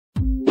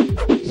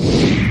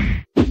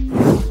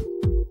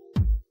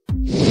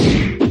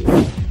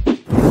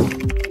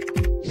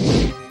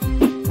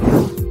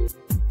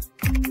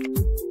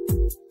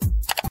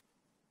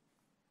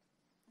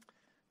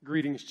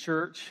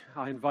Church.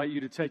 I invite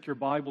you to take your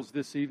Bibles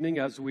this evening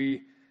as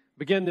we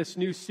begin this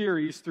new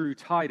series through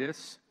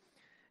Titus.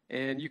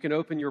 And you can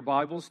open your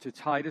Bibles to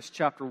Titus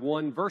chapter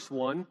 1, verse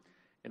 1.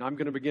 And I'm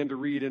going to begin to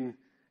read in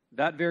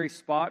that very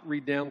spot,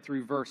 read down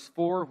through verse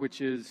 4,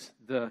 which is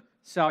the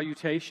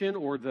salutation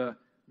or the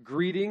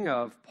greeting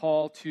of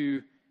Paul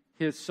to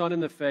his son in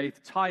the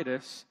faith,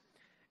 Titus.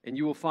 And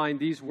you will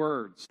find these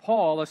words: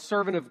 Paul, a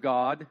servant of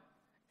God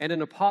and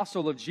an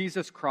apostle of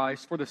Jesus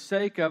Christ, for the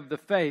sake of the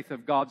faith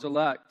of God's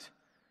elect,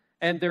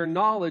 and their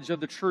knowledge of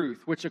the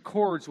truth, which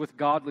accords with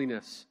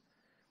godliness,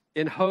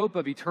 in hope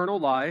of eternal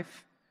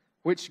life,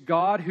 which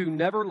God, who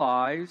never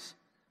lies,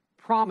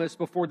 promised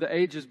before the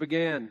ages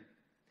began,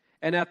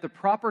 and at the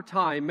proper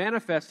time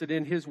manifested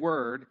in His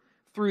word,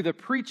 through the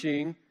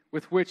preaching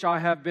with which I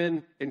have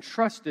been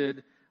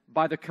entrusted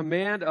by the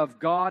command of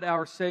God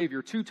our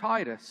Savior, to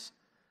Titus,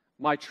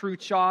 my true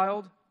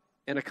child,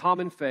 and a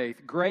common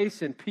faith,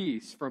 grace and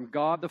peace from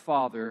God the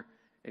Father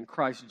and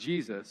Christ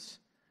Jesus,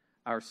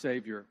 our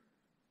Savior.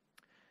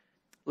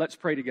 Let's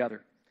pray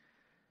together.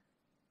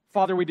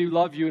 Father, we do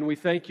love you, and we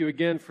thank you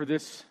again for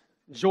this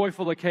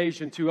joyful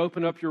occasion to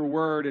open up your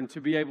word and to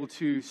be able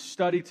to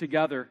study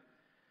together.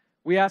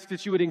 We ask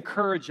that you would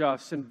encourage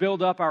us and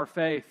build up our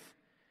faith.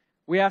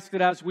 We ask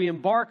that as we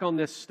embark on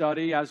this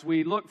study, as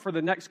we look for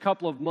the next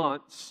couple of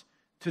months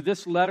to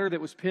this letter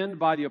that was penned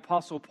by the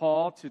Apostle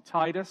Paul to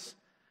Titus,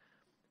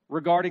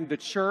 regarding the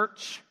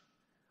church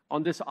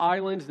on this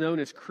island known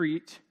as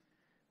Crete,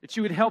 that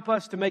you would help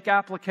us to make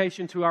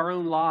application to our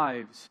own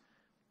lives,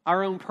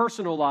 our own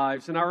personal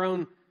lives, and our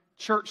own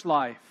church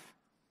life.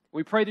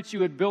 We pray that you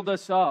would build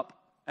us up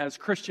as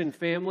Christian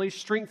families,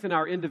 strengthen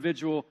our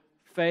individual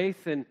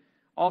faith, and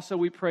also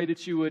we pray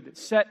that you would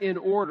set in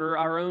order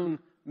our own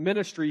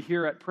ministry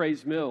here at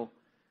Praise Mill,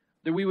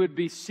 that we would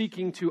be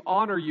seeking to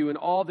honor you in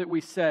all that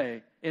we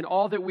say, in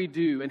all that we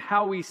do, and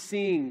how we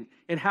sing,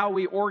 and how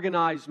we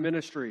organize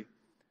ministry,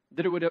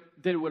 that it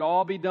would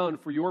all be done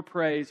for your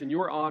praise and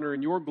your honor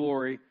and your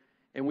glory.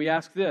 And we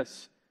ask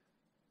this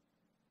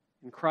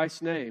in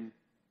Christ's name,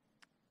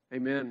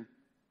 amen.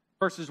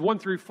 Verses 1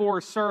 through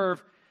 4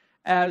 serve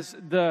as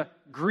the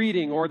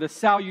greeting or the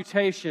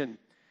salutation.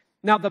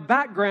 Now, the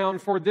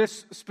background for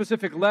this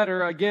specific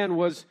letter, again,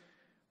 was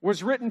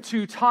written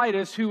to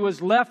Titus, who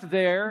was left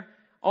there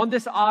on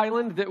this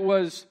island that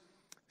was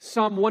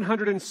some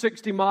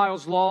 160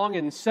 miles long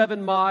and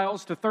 7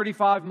 miles to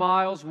 35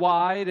 miles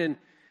wide, and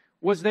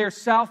was there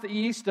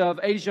southeast of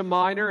Asia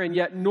Minor and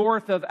yet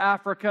north of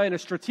Africa in a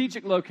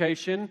strategic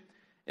location.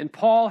 And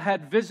Paul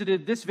had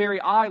visited this very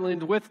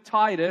island with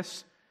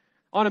Titus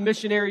on a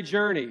missionary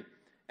journey.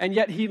 And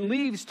yet he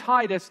leaves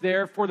Titus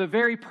there for the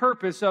very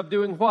purpose of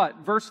doing what?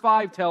 Verse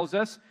 5 tells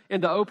us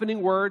in the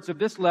opening words of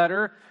this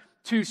letter,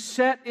 to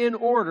set in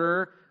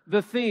order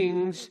the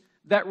things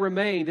that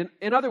remained.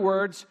 In other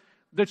words,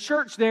 the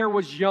church there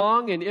was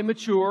young and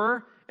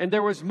immature, and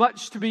there was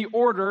much to be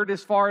ordered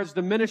as far as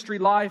the ministry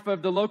life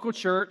of the local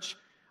church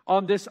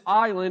on this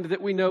island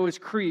that we know as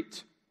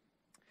Crete.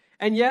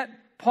 And yet,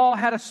 Paul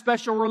had a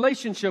special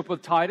relationship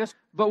with Titus,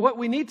 but what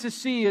we need to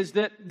see is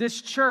that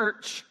this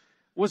church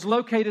was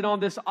located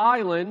on this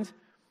island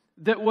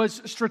that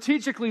was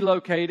strategically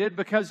located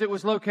because it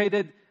was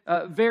located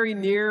very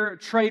near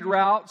trade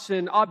routes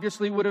and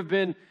obviously would have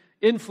been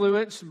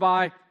influenced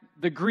by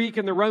the Greek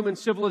and the Roman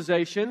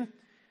civilization.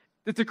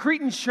 That the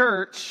Cretan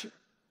church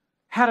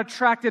had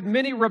attracted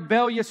many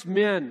rebellious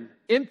men,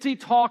 empty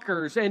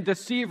talkers and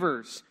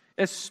deceivers,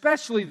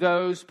 especially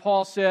those,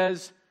 Paul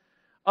says,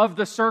 of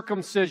the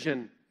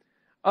circumcision.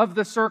 Of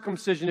the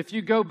circumcision. If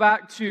you go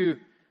back to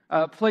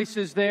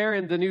places there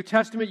in the New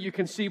Testament, you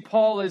can see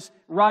Paul is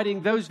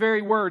writing those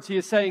very words. He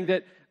is saying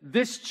that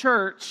this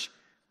church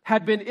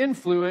had been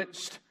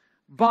influenced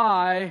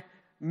by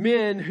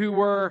men who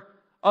were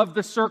of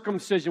the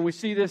circumcision. We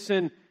see this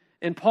in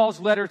Paul's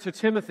letter to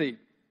Timothy.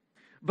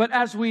 But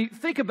as we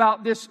think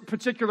about this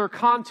particular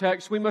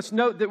context, we must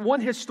note that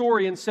one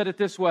historian said it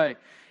this way: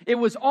 it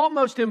was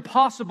almost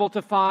impossible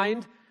to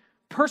find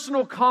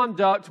personal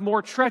conduct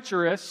more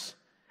treacherous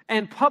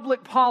and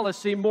public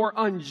policy more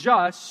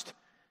unjust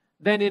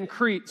than in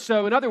Crete.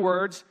 So, in other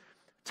words,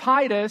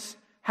 Titus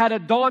had a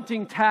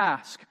daunting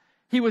task.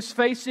 He was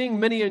facing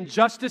many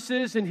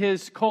injustices in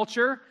his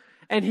culture,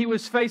 and he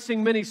was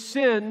facing many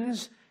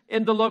sins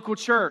in the local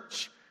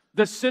church.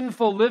 The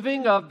sinful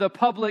living of the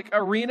public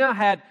arena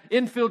had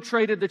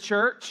infiltrated the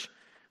church.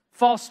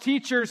 False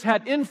teachers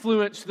had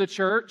influenced the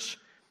church,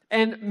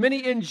 and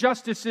many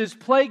injustices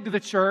plagued the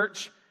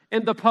church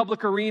in the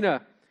public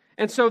arena.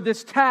 And so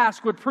this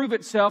task would prove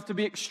itself to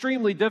be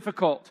extremely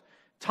difficult.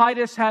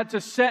 Titus had to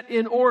set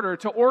in order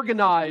to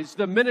organize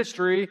the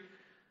ministry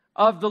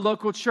of the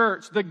local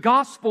church, the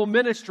gospel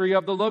ministry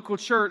of the local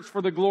church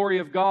for the glory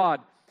of God.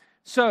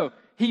 So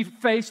he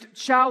faced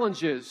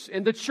challenges,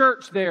 and the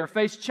church there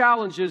faced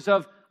challenges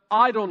of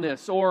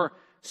idleness or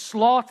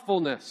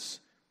slothfulness,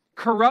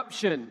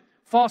 corruption,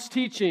 false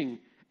teaching,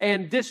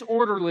 and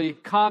disorderly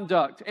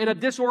conduct, and a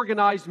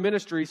disorganized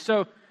ministry.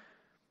 So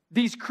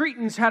these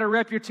Cretans had a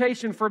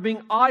reputation for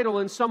being idle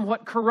and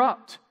somewhat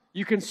corrupt.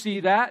 You can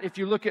see that if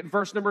you look at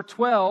verse number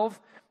 12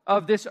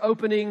 of this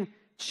opening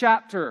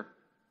chapter.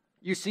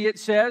 You see it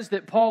says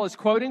that Paul is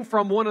quoting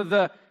from one of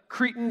the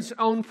Cretans'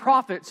 own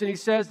prophets, and he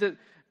says that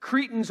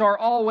Cretans are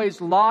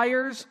always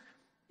liars,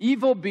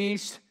 evil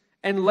beasts,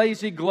 and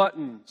lazy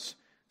gluttons.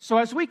 So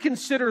as we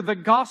consider the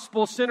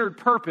gospel-centered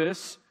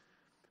purpose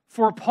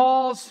for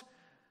Paul's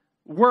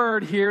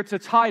word here to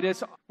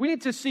Titus, we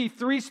need to see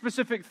three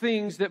specific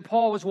things that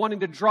Paul was wanting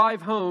to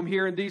drive home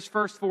here in these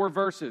first four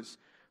verses.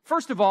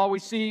 First of all, we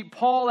see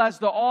Paul as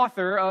the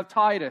author of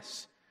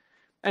Titus.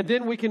 And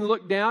then we can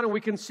look down and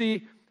we can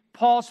see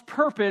Paul's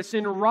purpose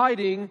in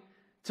writing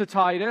to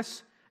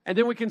Titus. And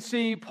then we can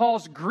see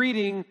Paul's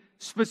greeting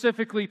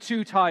specifically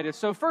to Titus.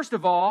 So first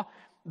of all,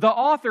 the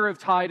author of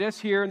Titus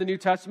here in the New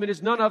Testament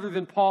is none other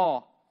than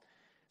Paul.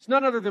 It's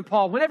none other than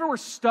Paul. Whenever we're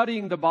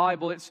studying the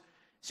Bible, it's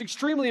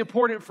extremely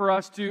important for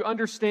us to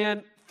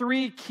understand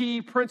three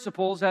key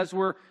principles as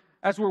we're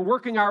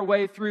working our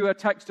way through a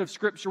text of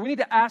Scripture. We need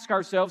to ask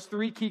ourselves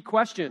three key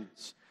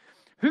questions.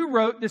 Who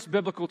wrote this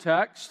biblical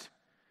text?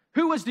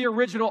 Who was the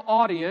original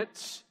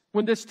audience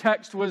when this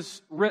text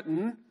was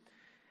written?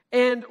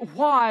 And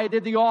why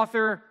did the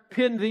author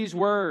pen these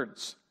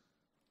words?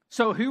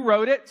 So who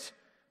wrote it?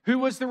 Who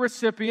was the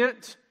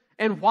recipient?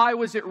 And why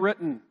was it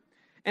written?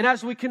 And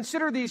as we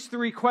consider these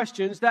three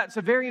questions, that's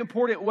a very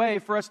important way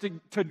for us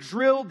to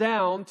drill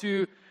down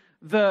to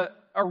the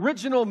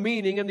original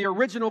meaning and the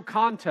original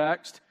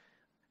context.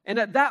 And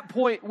at that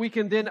point, we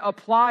can then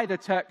apply the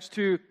text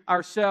to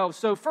ourselves.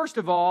 So first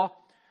of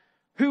all,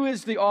 who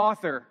is the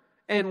author?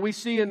 And we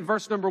see in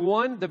verse number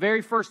 1, the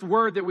very first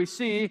word that we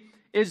see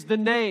is the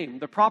name,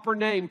 the proper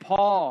name,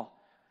 Paul.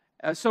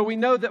 So we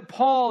know that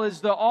Paul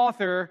is the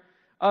author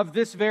of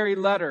this very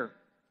letter.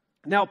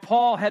 Now,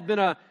 Paul had been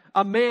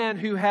a man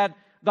who had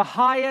the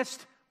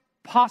highest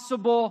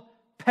possible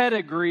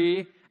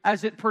pedigree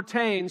as it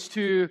pertains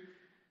to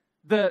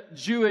the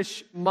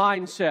Jewish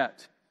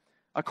mindset.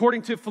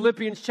 According to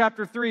Philippians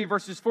chapter 3,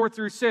 verses 4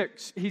 through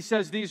 6, he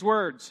says these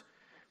words,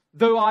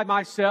 "Though I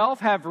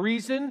myself have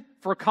reason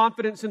for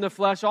confidence in the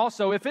flesh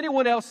also, if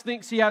anyone else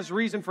thinks he has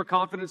reason for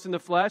confidence in the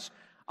flesh,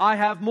 I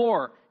have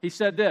more." He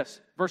said this,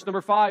 verse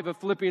number 5 of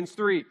Philippians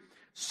 3,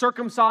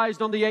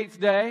 "Circumcised on the 8th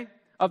day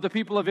of the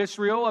people of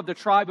Israel, of the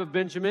tribe of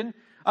Benjamin,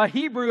 a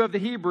Hebrew of the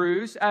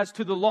Hebrews, as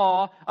to the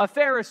law, a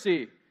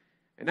Pharisee,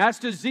 and as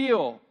to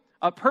zeal,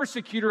 a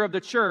persecutor of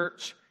the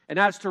church, and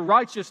as to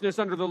righteousness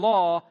under the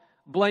law,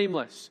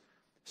 blameless."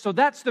 So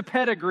that's the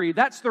pedigree,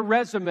 that's the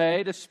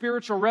resume, the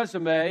spiritual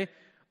resume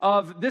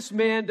of this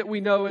man that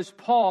we know as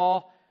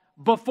Paul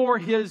before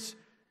his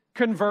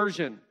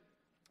conversion.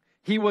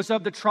 He was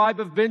of the tribe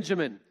of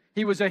Benjamin.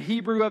 He was a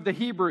Hebrew of the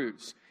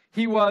Hebrews.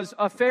 He was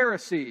a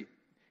Pharisee.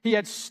 He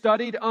had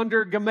studied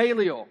under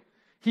Gamaliel.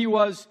 He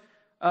was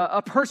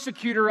a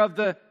persecutor of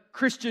the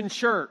Christian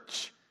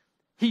church.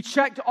 He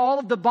checked all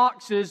of the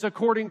boxes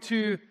according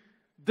to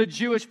the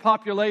Jewish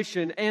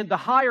population and the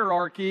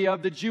hierarchy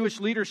of the Jewish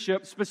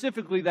leadership,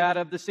 specifically that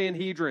of the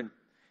Sanhedrin.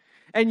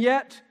 And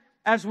yet,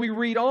 as we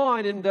read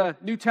on in the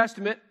New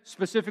Testament,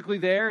 specifically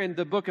there in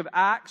the book of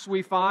Acts,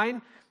 we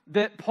find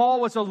that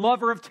Paul was a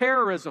lover of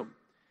terrorism.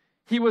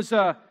 He was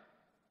a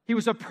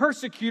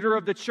persecutor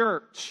of the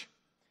church.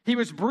 He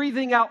was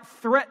breathing out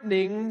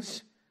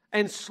threatenings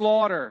and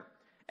slaughter.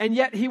 And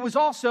yet he was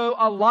also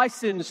a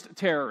licensed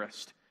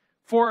terrorist.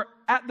 For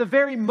at the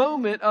very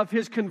moment of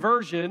his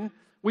conversion,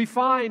 we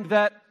find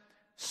that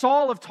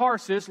Saul of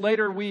Tarsus,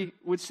 later we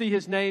would see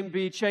his name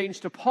be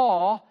changed to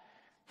Paul,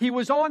 he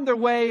was on the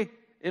way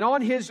and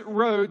on his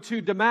road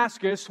to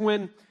Damascus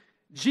when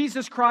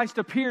Jesus Christ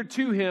appeared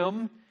to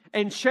him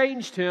and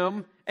changed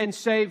him and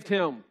saved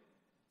him.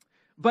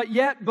 But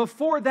yet,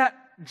 before that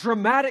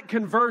dramatic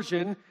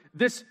conversion,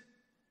 this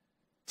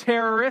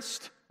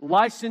terrorist,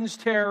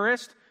 licensed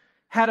terrorist,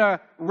 had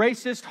a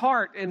racist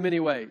heart in many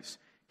ways.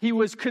 He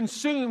was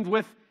consumed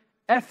with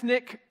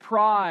ethnic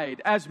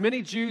pride, as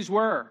many Jews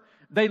were.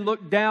 They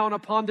looked down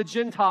upon the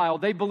Gentile.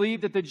 They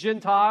believed that the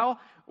Gentile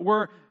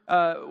were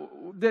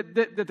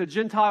that the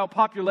Gentile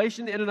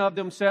population in and of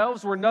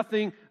themselves were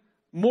nothing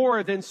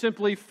more than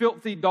simply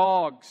filthy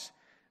dogs.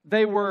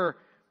 They were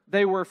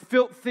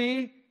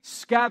filthy,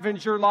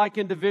 scavenger-like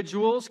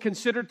individuals,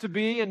 considered to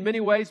be, in many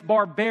ways,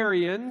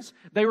 barbarians.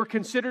 They were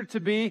considered to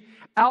be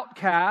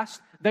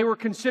outcasts. They were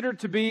considered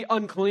to be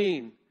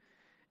unclean.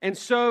 And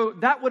so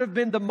that would have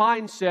been the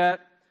mindset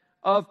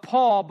of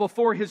Paul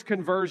before his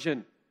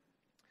conversion.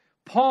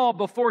 Paul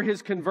before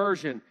his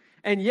conversion.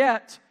 And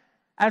yet,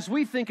 as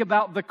we think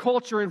about the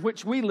culture in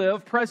which we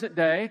live, present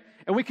day,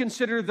 and we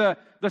consider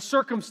the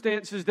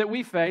circumstances that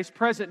we face,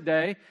 present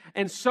day,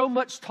 and so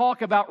much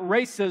talk about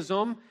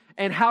racism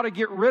and how to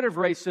get rid of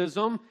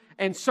racism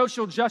and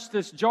social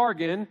justice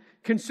jargon,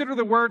 consider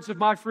the words of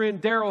my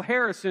friend Darrell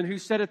Harrison, who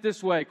said it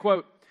this way,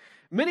 quote,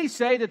 "Many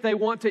say that they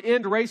want to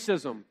end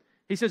racism."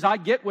 He says, "I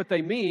get what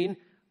they mean,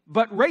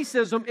 but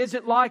racism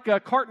isn't like a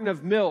carton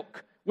of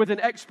milk with an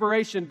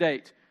expiration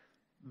date.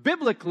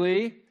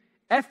 Biblically,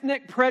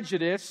 ethnic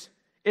prejudice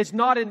is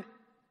not an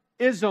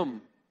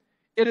ism.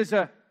 It is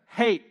a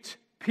hate,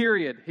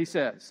 period," he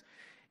says.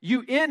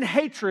 You end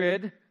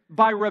hatred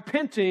by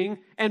repenting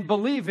and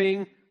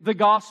believing the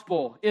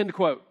gospel, end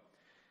quote.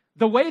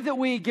 The way that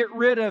we get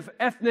rid of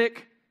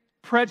ethnic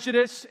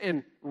prejudice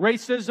and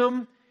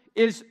racism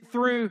is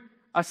through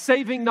a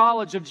saving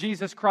knowledge of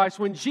Jesus Christ.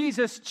 When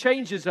Jesus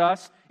changes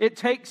us, it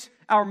takes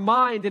our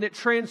mind and it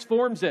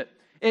transforms it.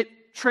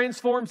 It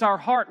transforms our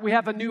heart. We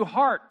have a new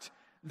heart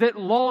that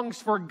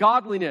longs for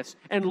godliness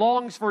and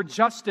longs for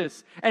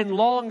justice and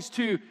longs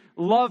to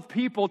love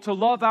people, to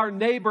love our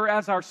neighbor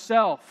as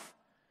ourselves.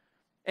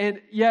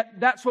 And yet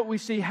that's what we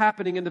see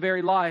happening in the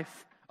very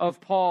life of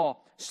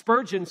Paul.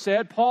 Spurgeon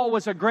said, Paul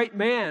was a great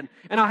man,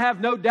 and I have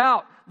no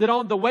doubt that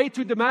on the way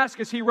to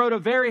Damascus he rode a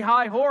very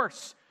high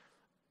horse.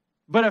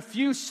 But a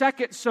few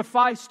seconds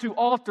sufficed to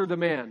alter the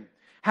man.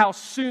 How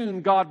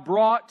soon God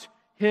brought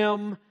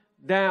him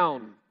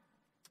down.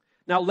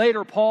 Now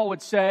later Paul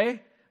would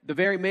say, the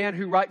very man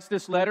who writes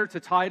this letter to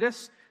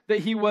Titus, that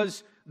he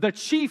was the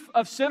chief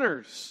of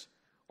sinners,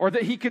 or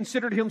that he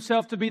considered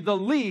himself to be the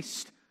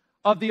least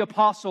of the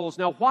apostles.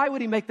 Now, why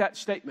would he make that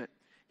statement?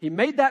 He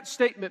made that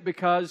statement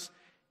because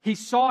he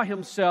saw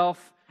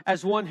himself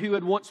as one who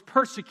had once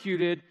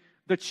persecuted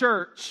the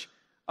church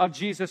of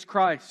Jesus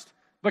Christ.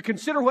 But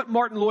consider what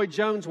Martin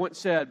Lloyd-Jones once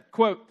said,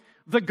 quote,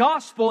 "The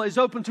gospel is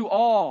open to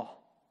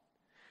all.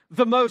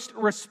 The most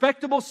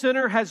respectable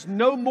sinner has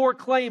no more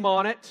claim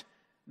on it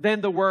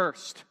than the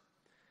worst."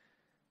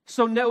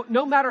 So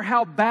no matter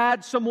how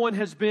bad someone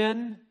has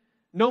been,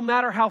 no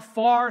matter how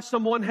far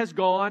someone has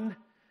gone,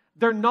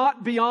 they're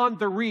not beyond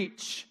the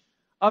reach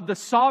of the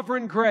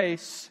sovereign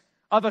grace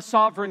of a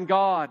sovereign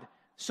God.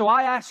 So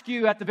I ask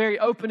you at the very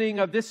opening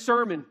of this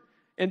sermon,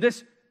 and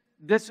this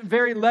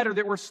very letter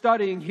that we're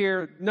studying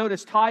here, known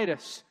as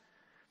Titus,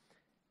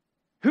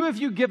 who have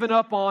you given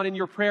up on in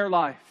your prayer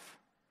life?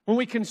 When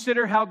we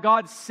consider how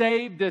God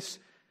saved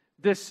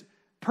this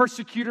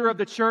persecutor of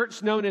the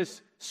church known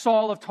as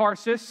Saul of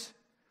Tarsus,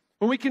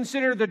 when we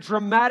consider the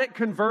dramatic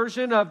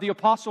conversion of the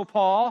Apostle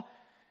Paul,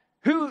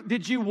 who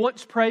did you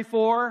once pray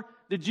for?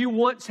 Did you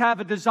once have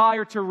a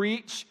desire to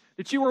reach?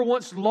 That you were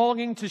once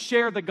longing to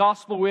share the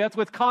gospel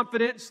with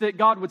confidence that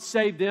God would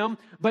save them,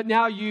 but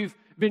now you've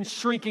been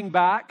shrinking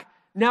back.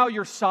 Now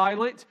you're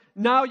silent.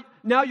 Now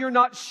you're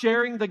not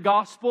sharing the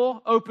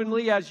gospel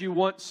openly as you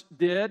once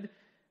did.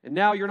 And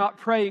now you're not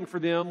praying for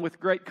them with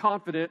great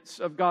confidence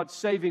of God's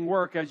saving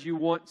work as you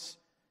once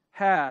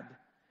had.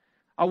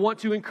 I want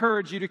to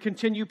encourage you to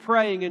continue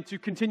praying and to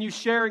continue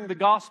sharing the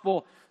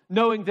gospel,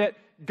 knowing that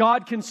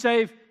God can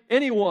save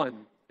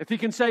anyone. If He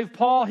can save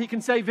Paul, He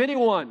can save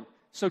anyone.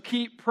 So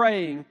keep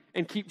praying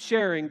and keep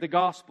sharing the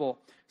gospel.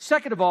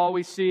 Second of all,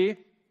 we see,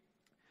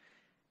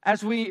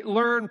 as we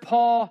learn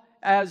Paul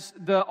as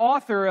the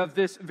author of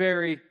this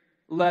very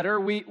letter,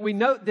 we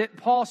note that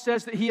Paul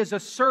says that he is a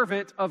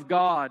servant of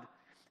God.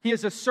 He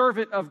is a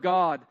servant of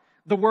God.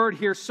 The word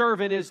here,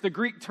 servant, is the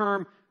Greek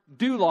term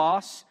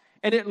doulos,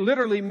 and it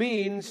literally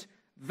means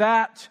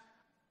that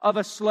of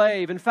a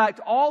slave. In fact,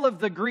 all of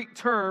the Greek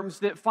terms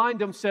that find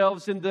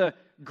themselves in the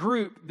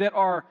group that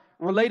are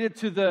related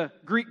to the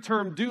Greek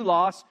term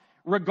doulos,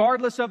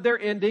 regardless of their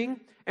ending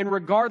and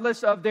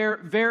regardless of their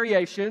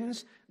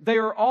variations, they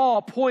are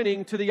all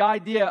pointing to the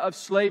idea of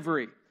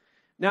slavery.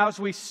 Now, as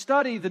we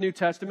study the New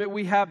Testament,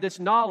 we have this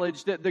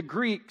knowledge that the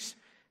Greeks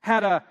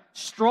had a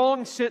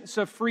strong sense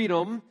of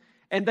freedom,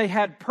 and they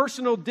had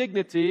personal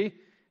dignity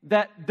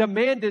that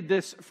demanded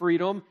this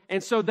freedom,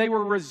 and so they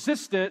were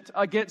resistant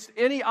against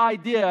any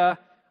idea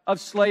of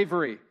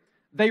slavery.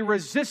 They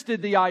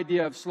resisted the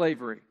idea of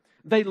slavery.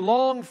 They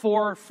longed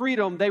for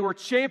freedom. They were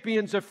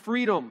champions of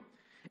freedom.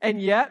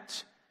 And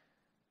yet,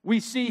 we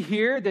see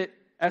here that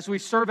as we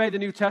survey the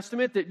New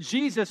Testament, that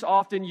Jesus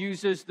often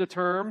uses the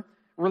term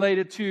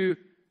related to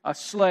a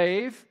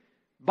slave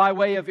by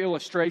way of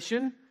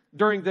illustration.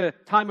 During the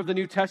time of the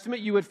New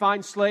Testament, you would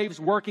find slaves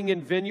working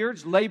in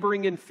vineyards,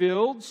 laboring in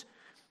fields,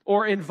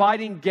 or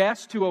inviting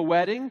guests to a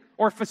wedding,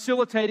 or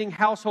facilitating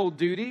household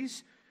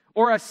duties,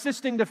 or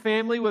assisting the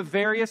family with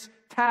various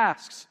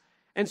tasks.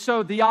 And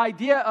so the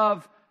idea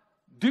of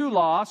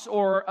doulos,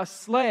 or a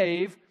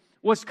slave,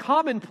 was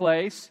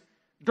commonplace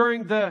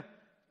during the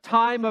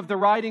time of the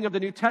writing of the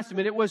New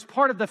Testament. It was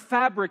part of the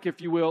fabric,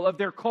 if you will, of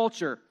their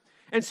culture.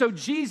 And so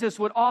Jesus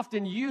would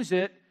often use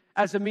it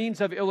as a means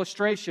of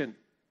illustration.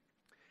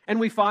 And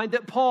we find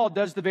that Paul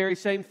does the very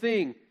same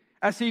thing,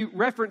 as he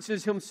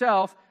references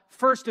himself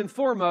first and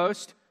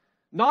foremost,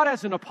 not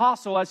as an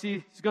apostle, as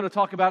he's going to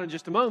talk about in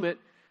just a moment,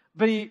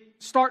 but he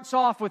starts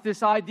off with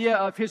this idea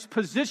of his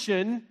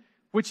position,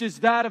 which is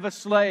that of a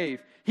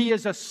slave. He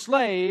is a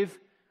slave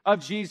of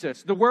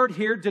Jesus. The word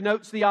here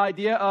denotes the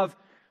idea of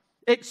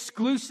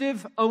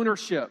exclusive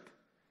ownership,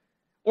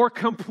 or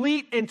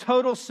complete and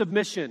total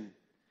submission,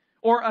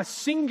 or a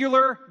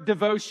singular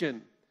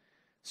devotion.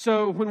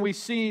 So when we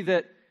see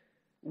that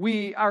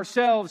we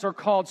ourselves are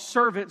called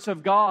servants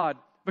of God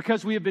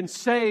because we have been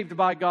saved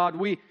by God,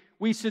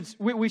 we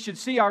should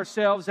see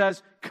ourselves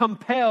as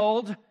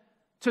compelled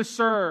to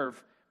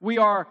serve. We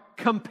are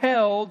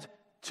compelled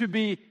to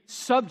be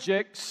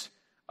subjects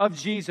of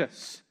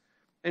Jesus.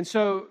 And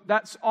so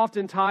that's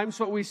oftentimes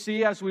what we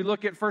see as we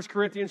look at 1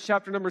 Corinthians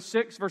chapter number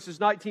 6, verses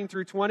 19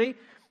 through 20,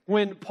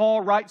 when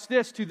Paul writes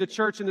this to the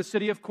church in the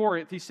city of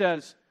Corinth. He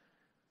says,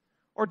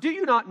 "Or do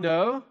you not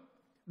know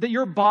that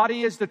your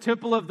body is the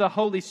temple of the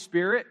Holy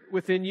Spirit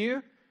within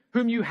you,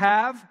 whom you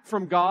have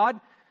from God?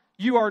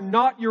 You are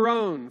not your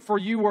own, for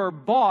you were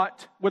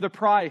bought with a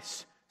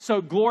price. So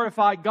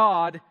glorify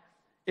God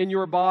in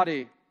your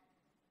body."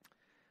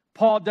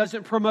 Paul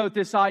doesn't promote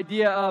this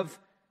idea of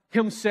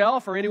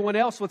himself or anyone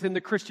else within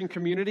the Christian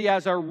community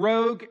as a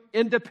rogue,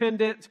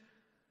 independent,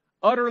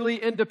 utterly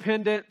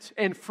independent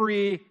and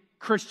free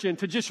Christian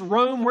to just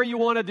roam where you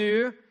want to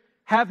do,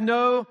 have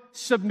no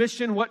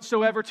submission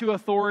whatsoever to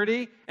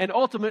authority, and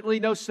ultimately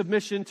no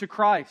submission to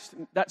Christ.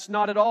 That's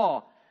not at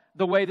all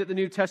the way that the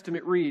New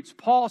Testament reads.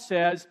 Paul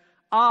says,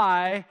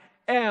 I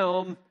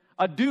am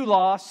a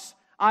doulos,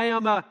 I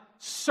am a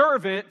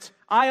servant,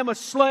 I am a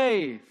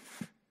slave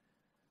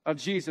of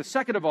Jesus.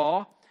 Second of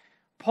all,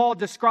 Paul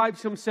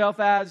describes himself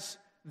as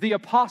the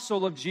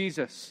apostle of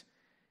Jesus.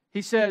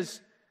 He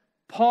says,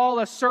 Paul,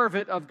 a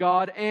servant of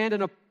God and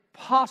an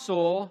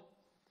apostle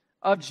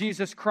of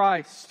Jesus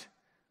Christ.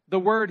 The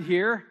word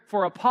here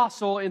for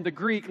apostle in the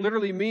Greek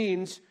literally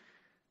means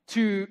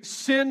to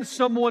send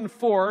someone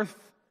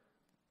forth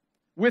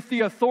with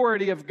the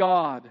authority of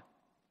God.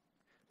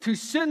 To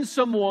send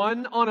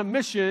someone on a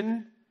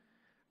mission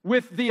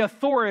with the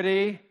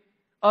authority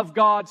of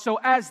God. So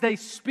as they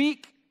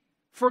speak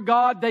for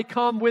God, they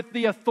come with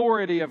the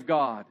authority of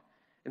God.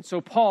 And so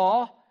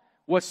Paul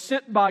was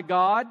sent by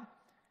God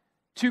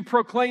to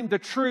proclaim the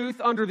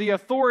truth under the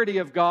authority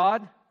of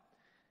God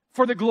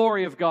for the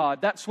glory of God.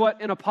 That's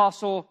what an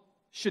apostle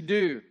should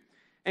do.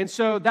 And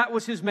so that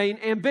was his main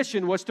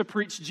ambition, was to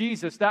preach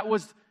Jesus. That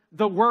was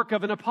the work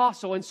of an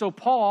apostle. And so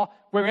Paul,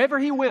 wherever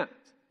he went,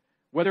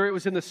 whether it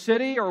was in the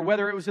city or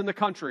whether it was in the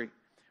country,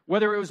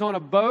 whether it was on a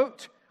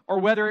boat or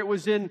whether it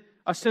was in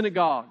a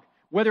synagogue,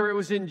 whether it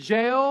was in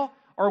jail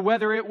or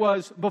whether it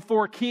was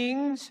before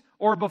kings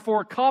or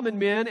before common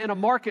men in a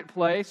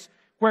marketplace,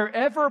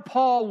 wherever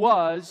Paul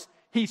was,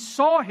 he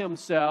saw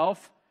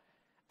himself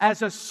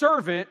as a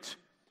servant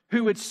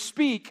who would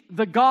speak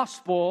the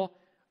gospel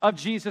of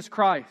Jesus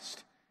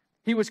Christ.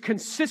 He was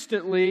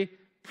consistently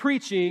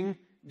preaching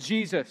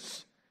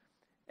Jesus.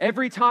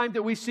 Every time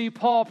that we see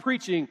Paul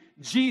preaching,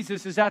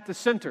 Jesus is at the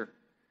center.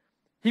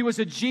 He was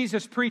a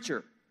Jesus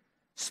preacher.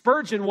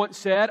 Spurgeon once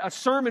said, a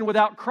sermon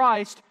without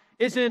Christ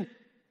is an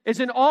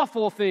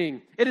awful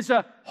thing. It is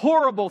a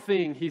horrible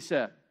thing, he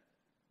said.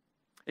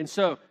 And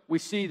so we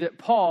see that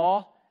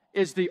Paul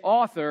is the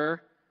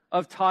author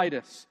of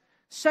Titus.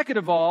 Second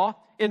of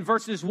all, in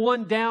verses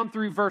 1 down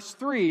through verse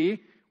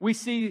 3, we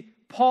see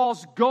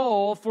Paul's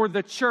goal for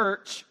the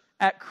church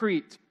at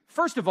Crete.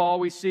 First of all,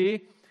 we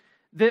see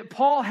that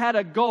Paul had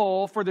a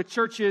goal for the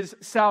church's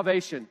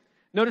salvation.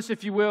 Notice,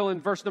 if you will, in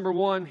verse number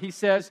 1, he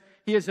says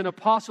he is an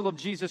apostle of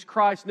Jesus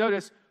Christ.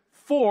 Notice,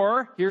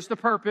 here's the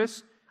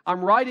purpose,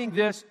 I'm writing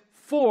this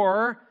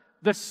for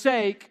the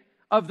sake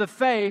of the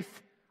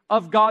faith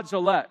of God's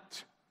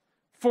elect.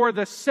 For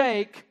the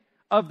sake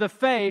of the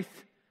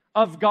faith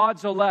of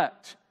God's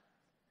elect.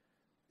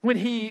 When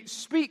he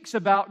speaks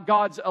about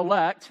God's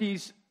elect,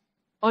 he's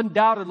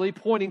undoubtedly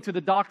pointing to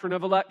the doctrine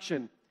of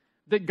election.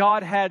 That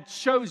God had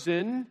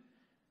chosen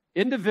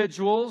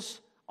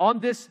individuals on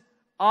this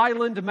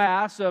island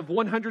mass of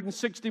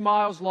 160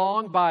 miles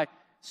long by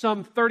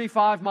some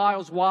 35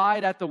 miles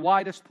wide at the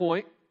widest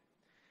point.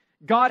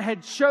 God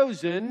had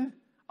chosen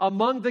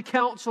among the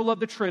council of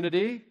the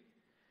Trinity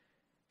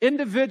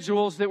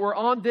individuals that were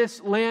on this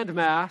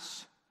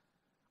landmass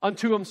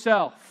unto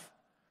himself.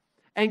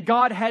 And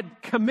God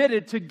had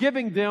committed to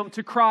giving them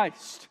to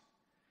Christ.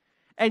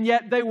 And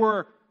yet they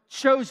were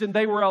chosen,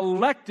 they were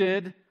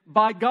elected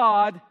by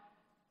God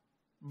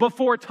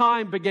before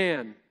time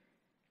began.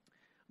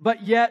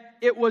 But yet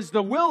it was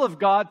the will of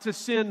God to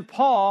send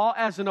Paul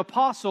as an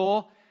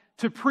apostle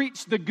to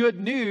preach the good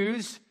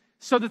news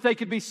so that they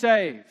could be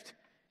saved.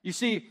 You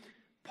see,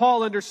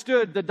 Paul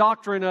understood the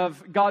doctrine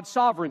of God's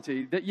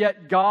sovereignty, that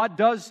yet God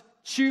does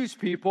choose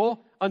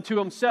people unto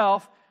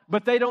himself,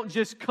 but they don't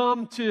just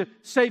come to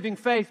saving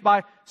faith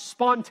by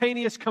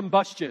spontaneous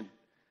combustion.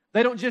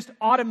 They don't just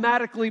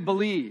automatically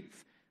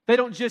believe. They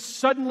don't just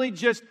suddenly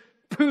just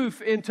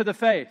poof into the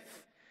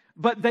faith.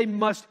 But they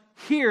must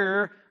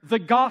hear the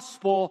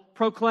gospel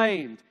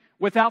proclaimed.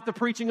 Without the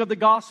preaching of the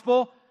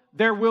gospel,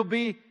 there will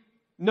be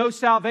no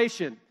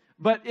salvation.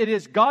 But it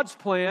is God's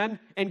plan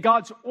and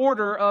God's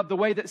order of the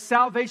way that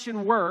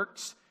salvation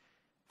works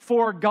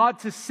for God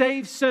to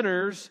save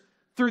sinners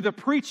through the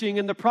preaching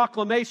and the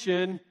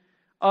proclamation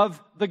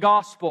of the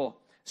gospel.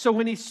 So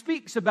when he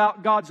speaks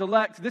about God's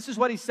elect, this is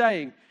what he's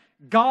saying.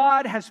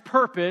 God has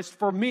purposed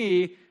for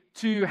me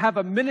to have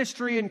a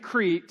ministry in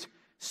Crete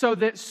so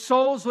that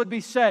souls would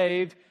be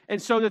saved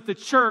and so that the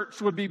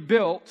church would be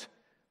built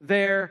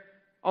there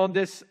on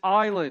this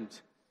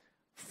island.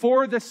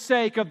 For the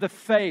sake of the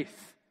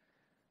faith,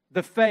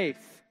 the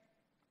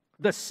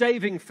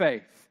saving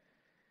faith.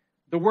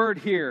 The word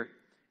here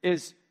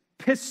is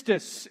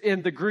pistis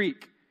in the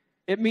Greek.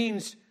 It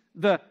means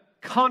the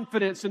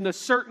confidence and the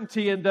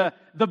certainty and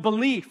the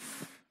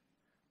belief.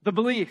 The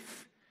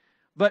belief.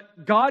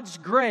 But God's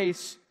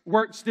grace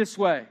works this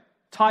way.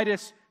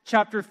 Titus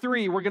chapter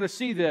 3, we're going to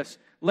see this.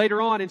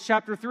 Later on in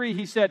chapter 3,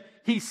 he said,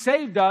 He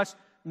saved us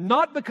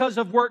not because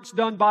of works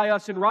done by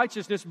us in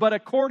righteousness, but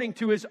according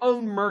to His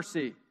own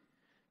mercy.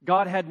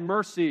 God had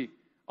mercy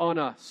on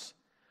us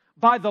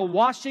by the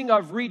washing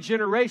of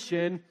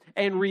regeneration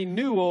and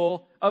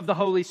renewal of the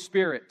Holy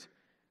Spirit.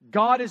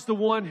 God is the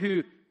one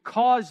who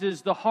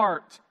causes the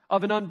heart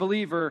of an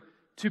unbeliever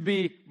to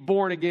be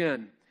born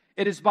again.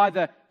 It is by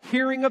the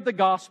hearing of the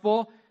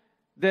gospel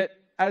that,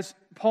 as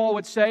Paul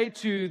would say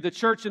to the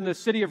church in the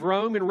city of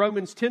Rome in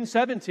Romans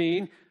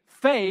 10:17,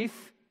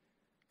 faith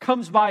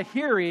comes by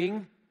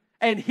hearing,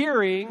 and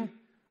hearing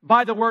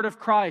by the word of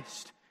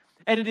Christ.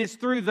 And it is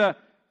through the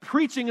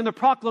preaching and the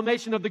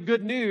proclamation of the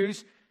good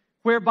news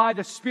whereby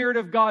the Spirit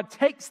of God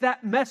takes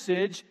that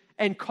message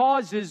and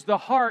causes the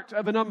heart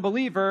of an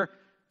unbeliever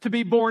to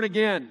be born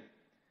again.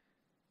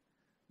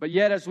 But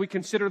yet, as we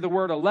consider the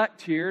word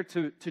elect here,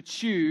 to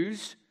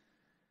choose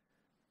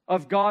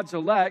of God's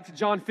elect,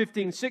 John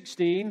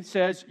 15:16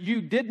 says,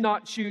 You did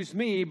not choose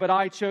me, but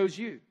I chose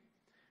you.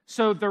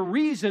 So the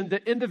reason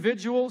that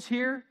individuals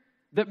here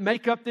that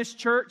make up this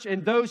church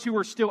and those who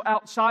are still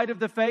outside of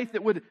the faith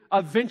that would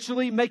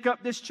eventually make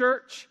up this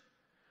church,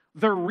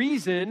 the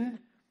reason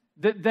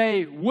that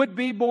they would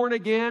be born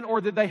again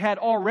or that they had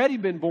already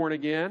been born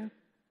again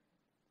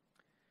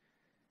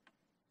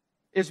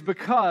is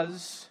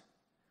because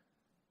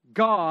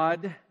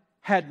God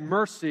had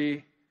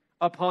mercy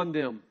upon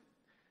them.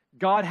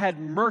 God had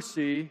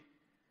mercy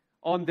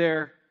on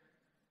their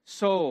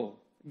soul.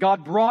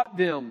 God brought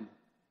them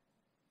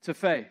to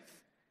faith.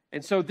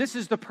 And so this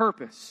is the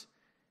purpose.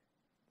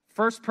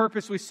 First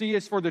purpose we see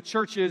is for the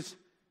church's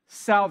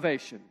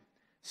salvation.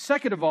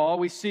 Second of all,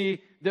 we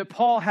see that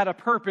Paul had a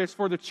purpose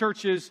for the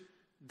church's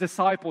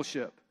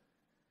discipleship,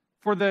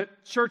 for the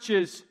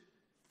church's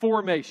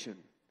formation,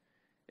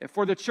 and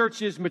for the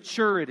church's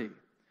maturity.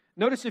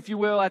 Notice, if you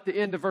will, at the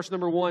end of verse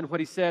number 1, what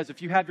he says.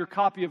 If you have your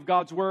copy of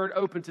God's Word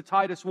open to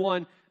Titus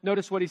 1,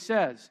 notice what he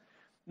says.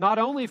 Not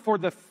only for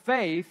the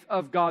faith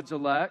of God's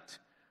elect,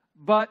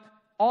 but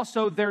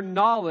also their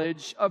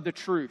knowledge of the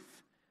truth.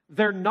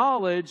 Their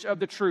knowledge of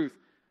the truth.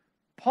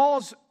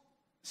 Paul's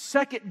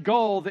second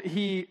goal that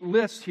he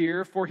lists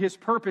here for his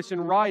purpose in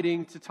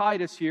writing to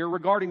Titus here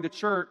regarding the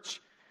church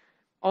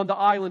on the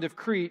island of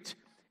Crete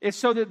is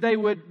so that they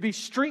would be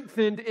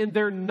strengthened in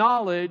their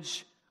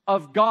knowledge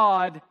of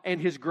God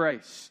and His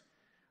grace.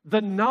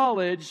 The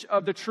knowledge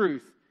of the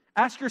truth.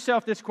 Ask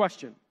yourself this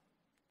question.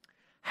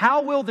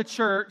 How will the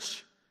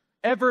church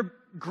ever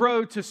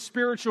grow to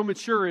spiritual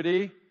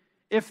maturity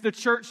if the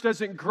church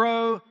doesn't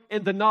grow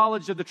in the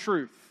knowledge of the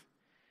truth?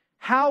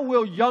 How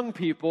will young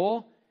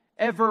people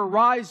ever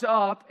rise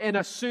up and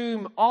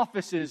assume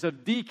offices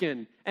of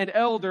deacon and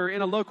elder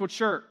in a local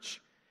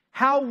church?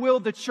 How will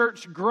the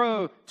church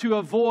grow to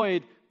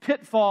avoid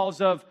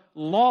pitfalls of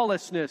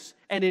lawlessness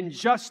and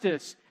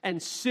injustice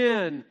and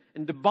sin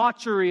and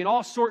debauchery and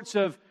all sorts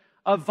of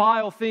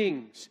vile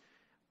things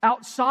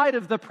outside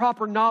of the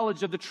proper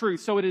knowledge of the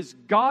truth? So it is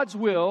God's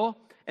will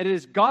and it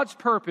is God's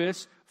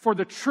purpose for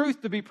the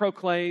truth to be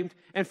proclaimed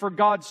and for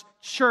God's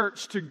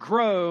church to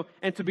grow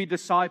and to be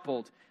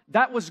discipled.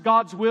 That was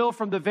God's will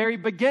from the very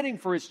beginning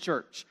for His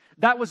church.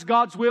 That was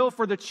God's will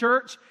for the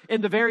church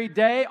in the very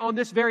day on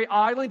this very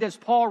island as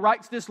Paul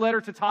writes this letter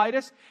to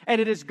Titus.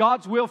 And it is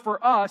God's will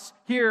for us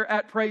here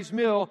at Praise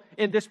Mill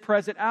in this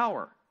present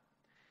hour.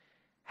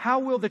 How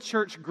will the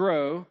church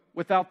grow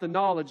without the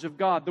knowledge of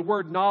God? The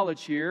word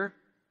knowledge here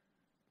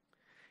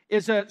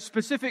is a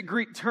specific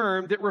Greek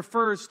term that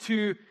refers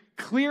to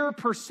clear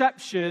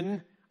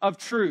perception of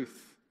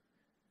truth.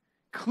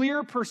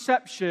 Clear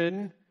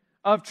perception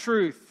of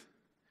truth.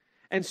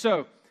 And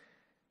so,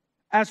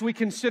 as we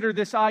consider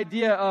this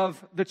idea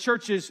of the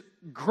church's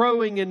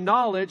growing in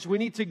knowledge, we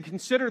need to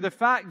consider the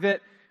fact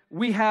that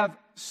we have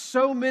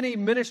so many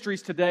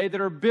ministries today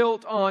that are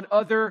built on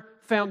other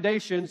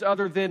foundations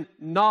other than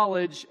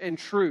knowledge and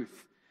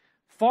truth.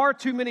 Far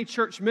too many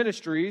church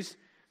ministries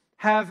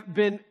have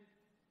been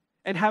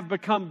and have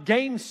become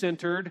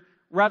game-centered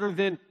rather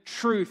than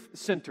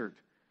truth-centered.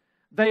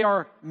 They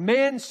are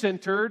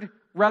man-centered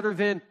rather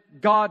than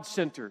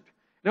God-centered.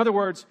 In other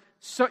words,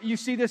 so you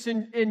see this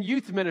in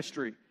youth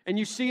ministry, and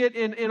you see it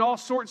in all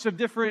sorts of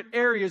different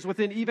areas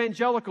within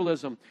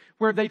evangelicalism,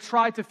 where they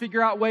try to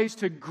figure out ways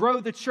to grow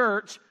the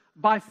church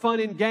by fun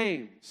and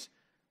games.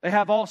 They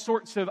have all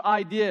sorts of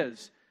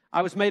ideas.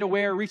 I was made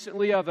aware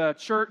recently of a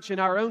church in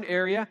our own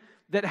area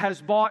that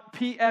has bought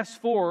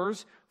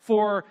PS4s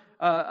for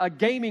a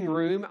gaming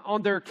room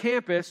on their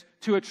campus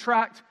to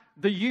attract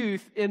the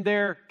youth in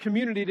their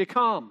community to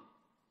come.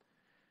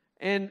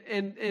 And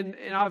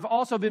I've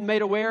also been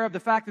made aware of the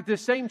fact that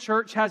this same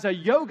church has a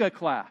yoga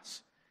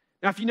class.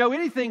 Now, if you know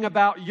anything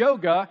about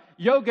yoga,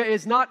 yoga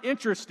is not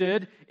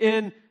interested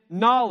in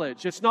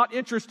knowledge. It's not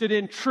interested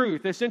in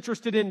truth. It's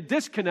interested in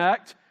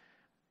disconnect.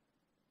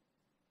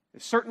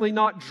 It's certainly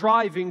not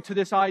driving to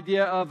this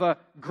idea of a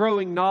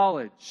growing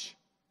knowledge.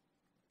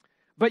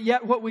 But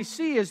yet what we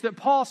see is that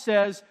Paul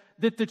says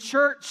that the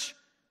church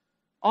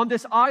on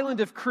this island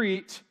of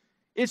Crete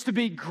is to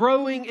be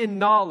growing in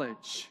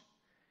knowledge.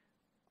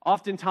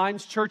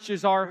 Oftentimes,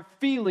 churches are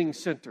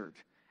feeling-centered,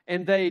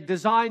 and they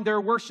design their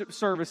worship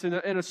service in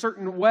a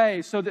certain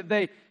way so that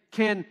they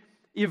can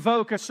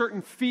evoke a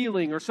certain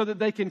feeling, or so that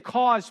they can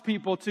cause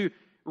people to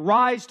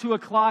rise to a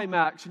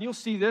climax. And you'll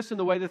see this in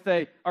the way that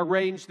they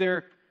arrange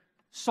their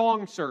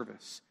song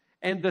service,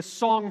 and the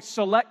song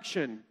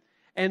selection,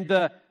 and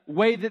the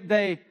way that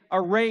they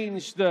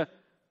arrange the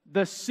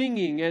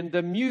singing and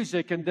the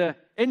music and the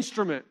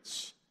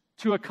instruments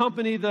to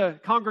accompany the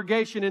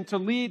congregation and to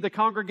lead the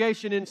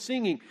congregation in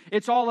singing.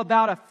 It's all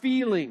about a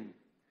feeling.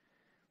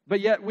 But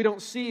yet we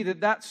don't see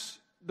that that's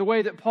the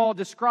way that Paul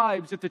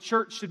describes that the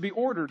church should be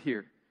ordered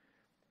here.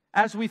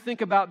 As we think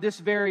about this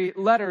very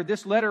letter,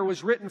 this letter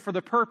was written for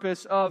the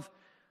purpose of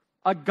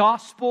a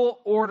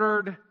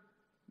gospel-ordered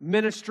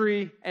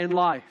ministry and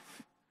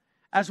life.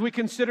 As we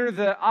consider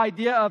the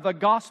idea of a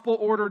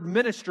gospel-ordered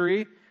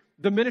ministry,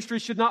 the ministry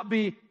should not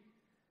be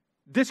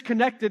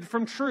disconnected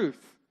from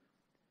truth.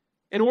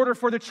 In order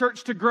for the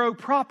church to grow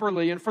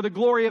properly and for the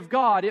glory of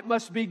God, it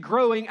must be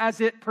growing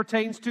as it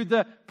pertains to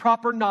the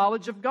proper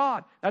knowledge of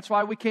God. That's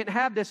why we can't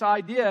have this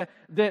idea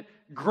that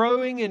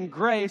growing in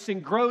grace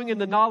and growing in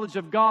the knowledge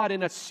of God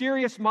in a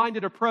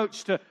serious-minded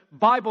approach to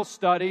Bible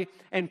study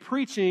and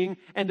preaching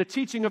and the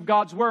teaching of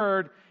God's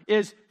Word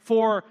is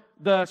for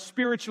the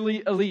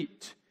spiritually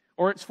elite,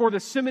 or it's for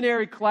the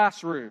seminary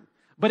classroom.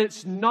 But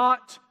it's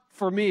not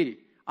for me.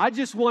 I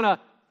just want to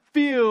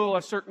feel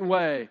a certain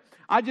way.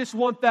 I just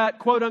want that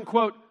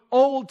quote-unquote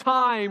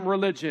old-time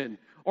religion.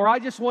 Or I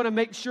just want to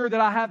make sure that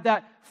I have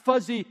that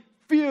fuzzy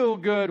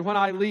feel-good when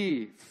I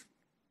leave.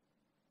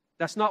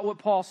 That's not what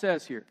Paul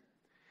says here.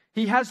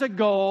 He has a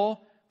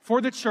goal for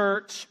the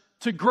church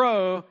to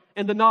grow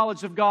in the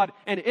knowledge of God.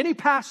 And any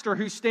pastor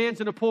who stands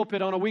in a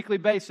pulpit on a weekly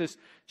basis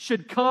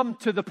should come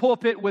to the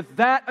pulpit with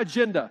that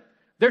agenda.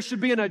 There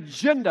should be an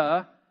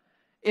agenda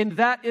in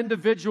that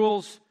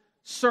individual's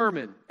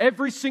sermon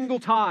every single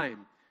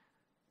time,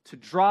 to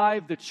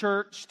drive the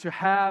church to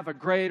have a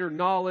greater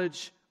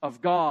knowledge of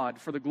God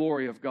for the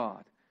glory of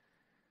God.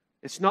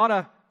 It's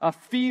not a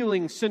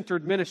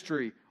feeling-centered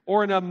ministry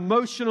or an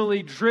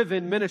emotionally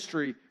driven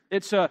ministry.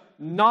 It's a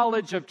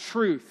knowledge of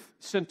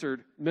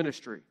truth-centered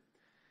ministry.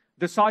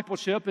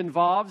 Discipleship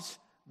involves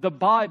the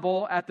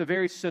Bible at the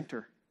very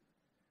center.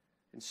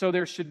 And so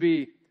there should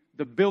be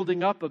the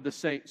building up of the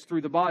saints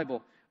through the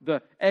Bible,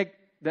 the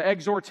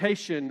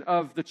exhortation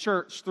of the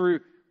church through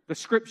the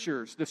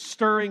Scriptures, the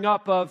stirring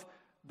up of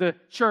the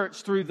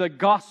church through the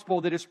gospel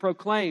that is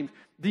proclaimed,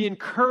 the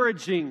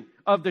encouraging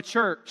of the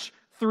church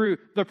through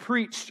the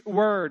preached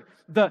word,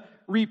 the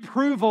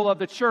reproval of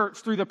the church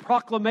through the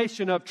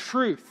proclamation of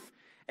truth,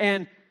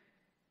 and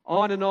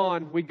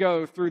on we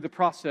go through the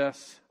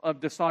process of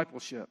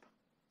discipleship.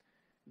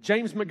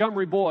 James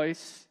Montgomery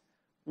Boyce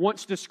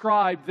once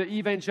described the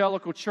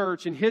evangelical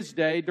church in his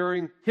day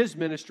during his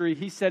ministry.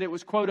 He said it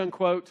was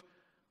quote-unquote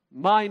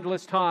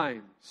mindless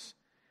times.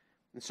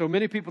 And so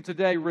many people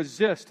today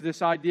resist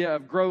this idea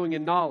of growing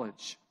in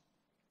knowledge.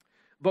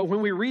 But when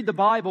we read the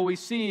Bible, we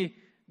see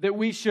that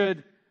we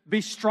should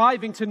be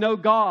striving to know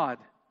God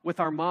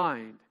with our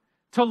mind,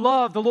 to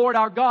love the Lord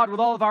our God with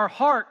all of our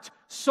heart,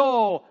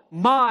 soul,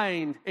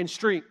 mind, and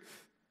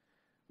strength.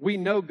 We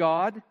know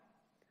God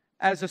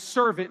as a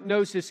servant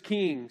knows his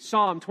king.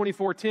 Psalm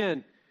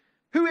 24:10.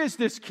 Who is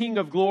this King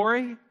of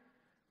glory?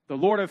 The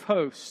Lord of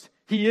hosts.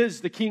 He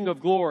is the King of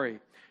glory.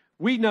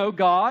 We know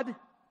God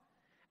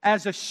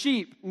as a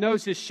sheep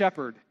knows his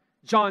shepherd.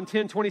 John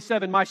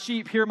 10:27, my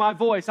sheep hear my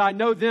voice. I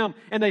know them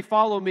and they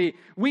follow me.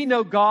 We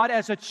know God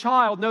as a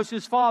child knows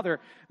his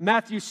father.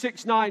 Matthew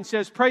 6:9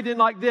 says, pray then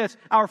like this,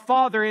 our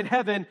Father in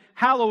heaven,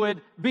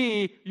 hallowed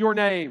be your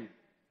name.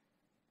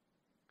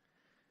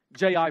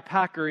 J.I.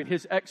 Packer, in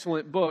his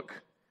excellent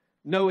book,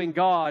 Knowing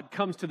God,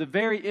 comes to the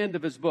very end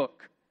of his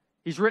book.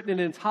 He's written an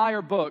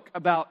entire book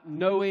about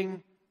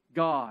knowing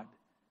God.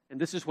 And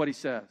this is what he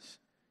says,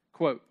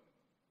 quote,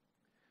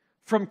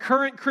 from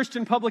current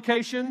Christian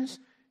publications,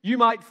 you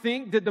might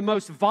think that the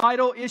most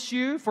vital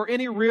issue for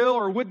any real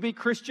or would-be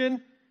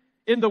Christian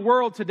in the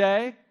world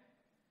today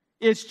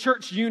is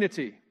church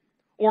unity,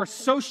 or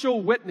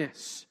social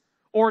witness,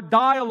 or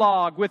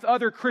dialogue with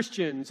other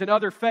Christians and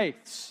other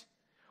faiths,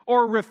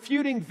 or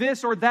refuting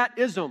this or that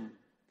ism,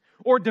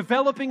 or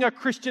developing a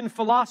Christian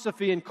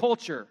philosophy and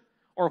culture,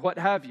 or what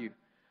have you.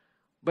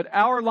 But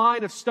our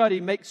line of study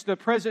makes the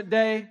present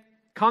day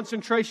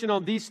concentration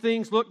on these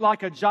things look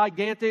like a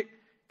gigantic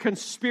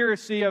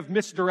conspiracy of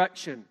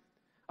misdirection.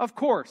 Of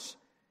course,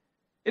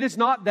 it is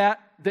not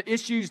that the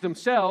issues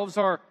themselves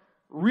are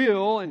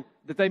real and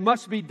that they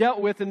must be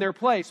dealt with in their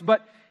place,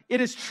 but it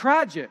is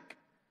tragic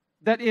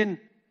that in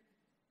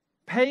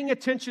paying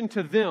attention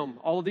to them,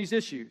 all of these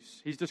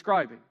issues he's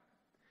describing,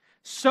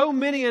 so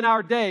many in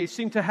our day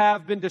seem to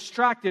have been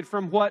distracted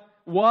from what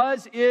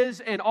was, is,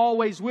 and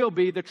always will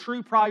be the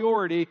true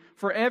priority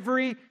for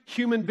every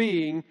human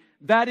being,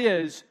 that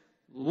is,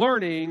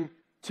 learning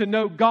to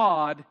know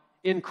God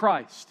in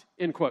Christ,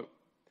 end quote.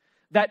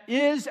 That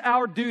is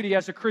our duty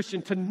as a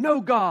Christian, to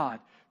know God,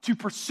 to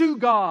pursue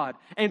God,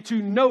 and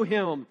to know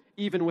Him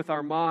even with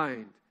our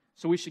mind.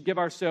 So we should give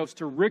ourselves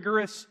to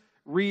rigorous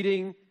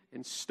reading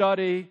and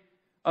study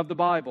of the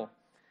Bible.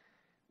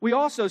 We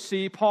also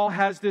see Paul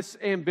has this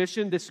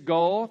ambition, this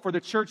goal for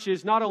the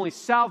church's not only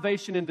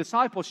salvation and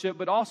discipleship,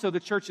 but also the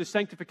church's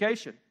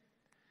sanctification.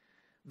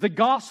 The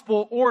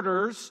gospel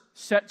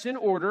sets in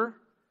order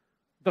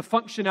the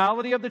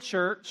functionality of the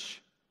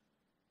church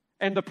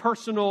and the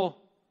personal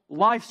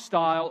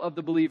lifestyle of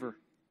the believer.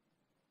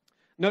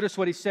 Notice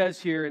what he says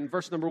here in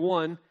verse number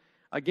 1.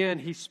 Again,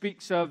 he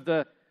speaks of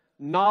the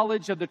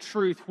knowledge of the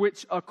truth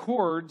which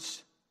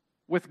accords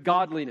with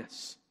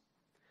godliness.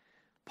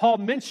 Paul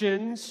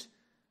mentions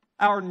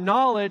our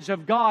knowledge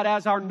of God,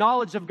 as our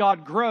knowledge of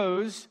God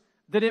grows,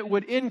 that it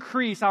would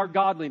increase our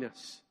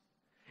godliness.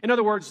 In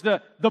other words,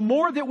 the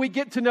more that we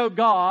get to know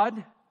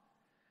God,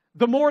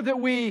 the more that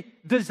we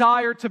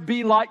desire to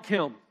be like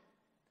Him.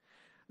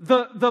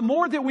 The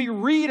more that we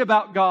read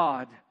about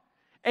God,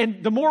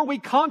 and the more we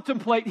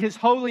contemplate His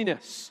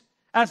holiness,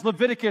 as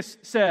Leviticus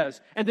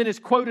says, and then is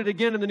quoted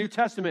again in the New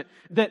Testament,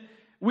 that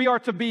we are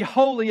to be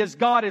holy as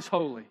God is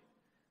holy.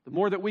 The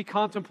more that we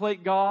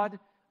contemplate God,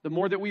 the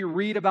more that we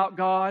read about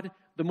God,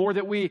 the more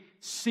that we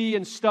see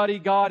and study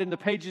God in the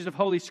pages of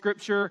Holy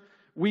Scripture,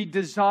 we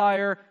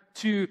desire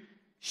to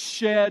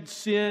shed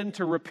sin,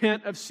 to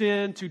repent of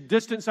sin, to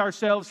distance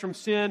ourselves from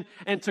sin,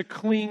 and to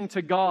cling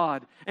to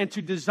God, and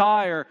to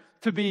desire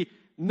to be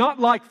not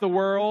like the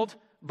world,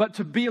 but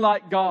to be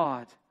like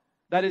God.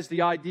 That is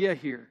the idea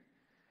here.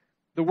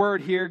 The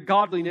word here,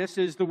 godliness,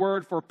 is the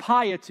word for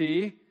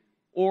piety,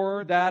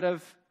 or that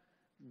of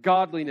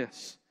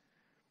godliness.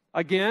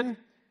 Again,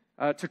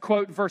 to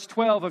quote verse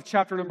 12 of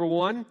chapter number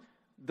 1,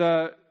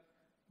 the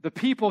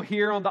people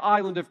here on the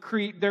island of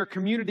Crete, their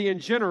community in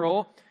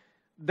general,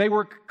 they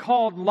were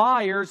called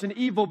liars and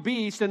evil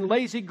beasts and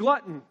lazy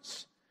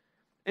gluttons.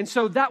 And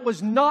so that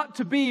was not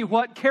to be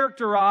what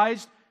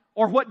characterized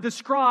or what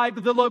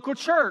described the local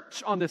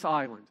church on this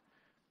island.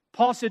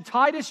 Paul said,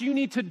 Titus, you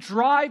need to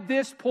drive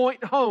this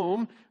point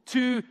home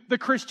to the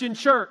Christian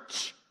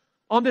church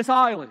on this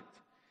island,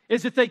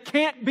 is that they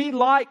can't be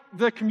like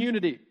the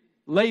community,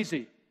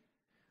 lazy.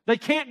 They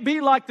can't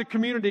be like the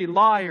community,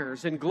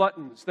 liars and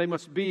gluttons. They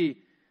must be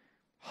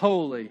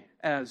holy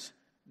as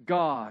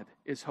God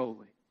is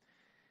holy.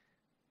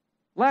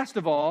 Last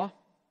of all,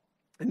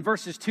 in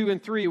verses 2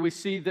 and 3, we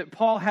see that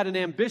Paul had an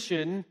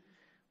ambition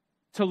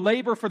to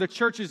labor for the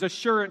church's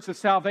assurance of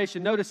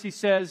salvation. Notice he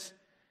says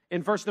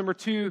in verse number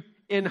 2,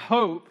 in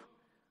hope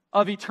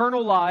of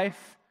eternal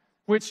life,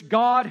 which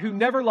God, who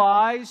never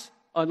lies,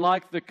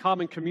 unlike the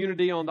common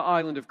community on the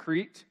island of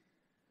Crete,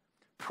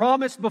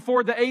 promised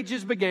before the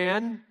ages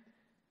began,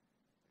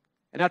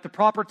 and at the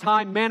proper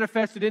time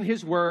manifested in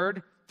His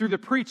Word through the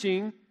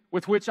preaching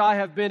with which I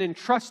have been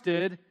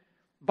entrusted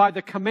by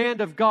the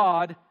command of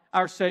God,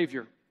 our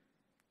Savior.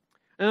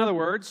 In other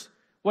words,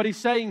 what he's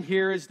saying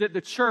here is that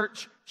the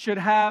church should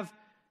have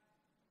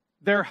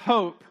their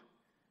hope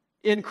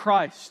in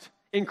Christ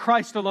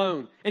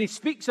alone. And he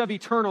speaks of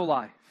eternal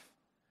life.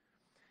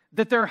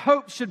 That their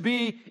hope should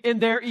be in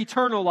their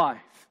eternal life.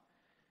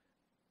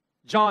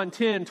 John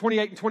 10,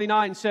 28 and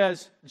 29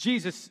 says,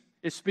 Jesus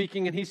is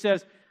speaking, and He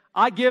says,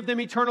 I give them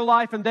eternal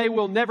life, and they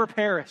will never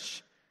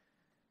perish.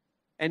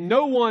 And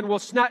no one will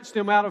snatch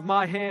them out of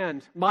my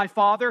hand. My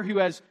Father, who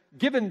has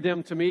given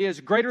them to me, is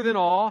greater than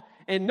all,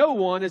 and no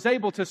one is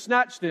able to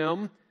snatch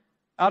them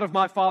out of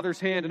my Father's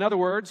hand. In other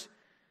words,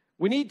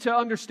 we need to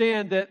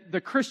understand that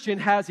the Christian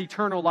has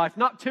eternal life,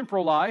 not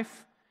temporal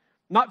life,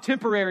 not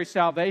temporary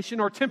salvation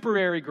or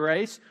temporary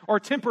grace or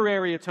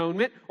temporary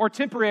atonement or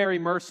temporary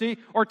mercy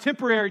or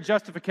temporary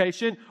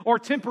justification or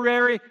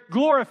temporary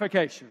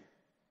glorification.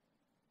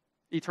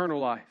 Eternal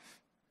life.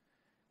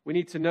 We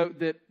need to note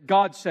that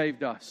God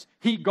saved us.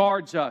 He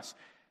guards us.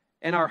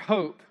 And our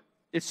hope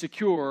is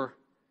secure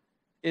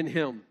in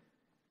Him.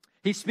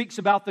 He speaks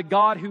about the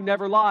God who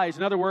never lies.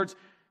 In other words,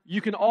 you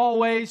can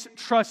always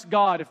trust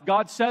God. If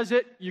God says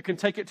it, you can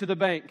take it to the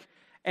bank.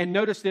 And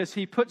notice this,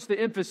 he puts the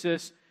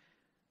emphasis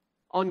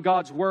on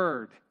God's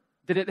Word,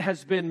 that it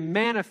has been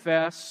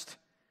manifest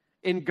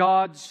in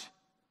God's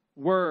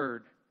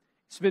Word.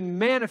 It's been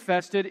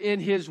manifested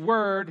in His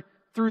Word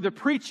through the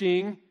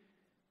preaching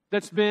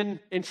that's been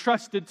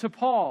entrusted to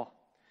Paul.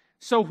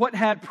 So what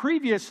had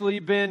previously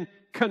been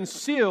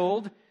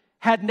concealed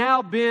had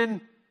now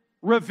been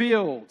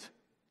revealed,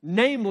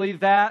 namely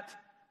that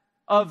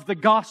of the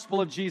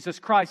gospel of Jesus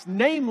Christ,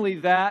 namely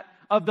that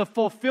of the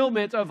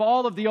fulfillment of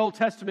all of the Old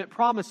Testament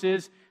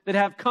promises that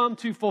have come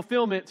to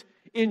fulfillment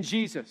in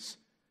Jesus.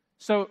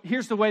 So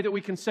here's the way that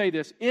we can say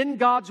this. In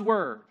God's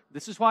Word,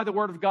 this is why the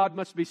Word of God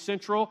must be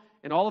central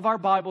in all of our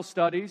Bible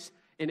studies,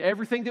 in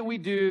everything that we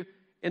do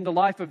in the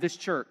life of this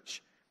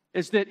church,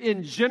 is that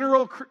in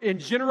general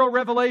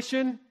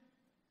revelation,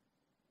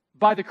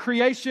 by the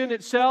creation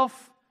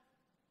itself,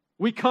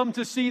 we come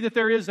to see that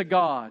there is a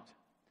God.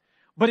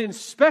 But in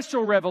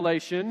special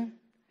revelation,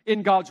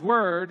 in God's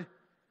Word,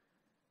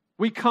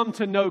 we come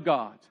to know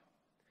God.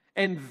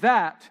 And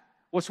that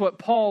was what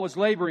Paul was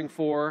laboring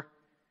for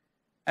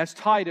as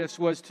Titus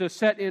was to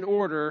set in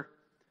order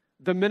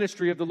the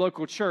ministry of the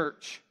local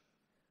church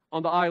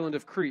on the island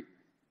of Crete.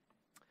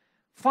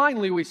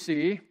 Finally, we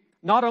see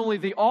not only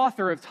the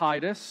author of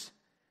Titus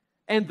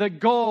and the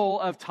goal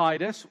of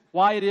Titus,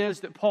 why it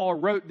is that Paul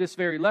wrote this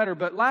very letter,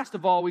 but last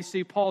of all, we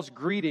see Paul's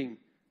greeting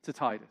to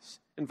Titus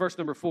in verse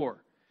number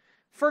 4.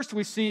 First,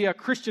 we see a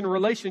Christian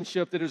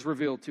relationship that is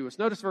revealed to us.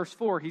 Notice verse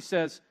 4, he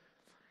says,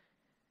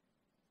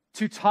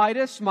 "To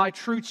Titus, my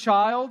true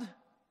child,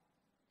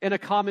 in a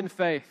common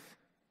faith."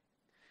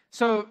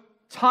 So,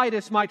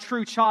 Titus, my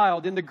true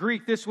child, in the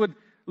Greek, this would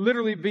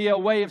literally be a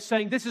way of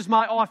saying, this is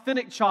my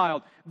authentic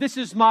child. This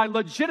is my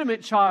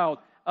legitimate child,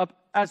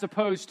 as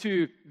opposed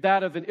to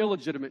that of an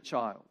illegitimate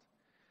child.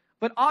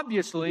 But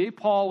obviously,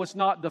 Paul was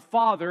not the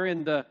father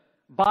in the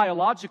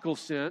biological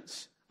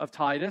sense of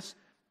Titus,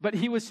 but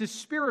he was his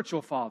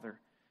spiritual father.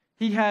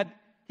 He had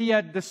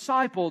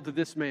discipled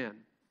this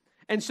man.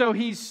 And so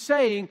he's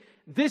saying,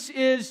 this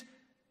is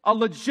a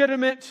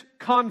legitimate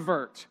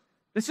convert.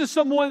 This is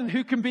someone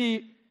who can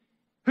be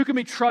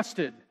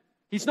trusted.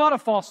 He's not a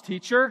false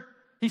teacher.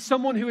 He's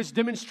someone who has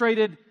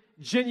demonstrated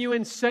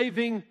genuine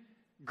saving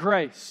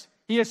grace.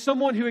 He is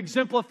someone who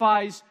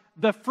exemplifies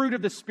the fruit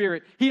of the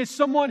Spirit. He is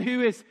someone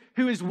who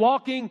is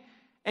walking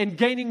and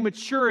gaining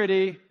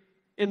maturity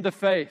in the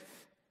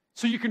faith.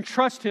 So you can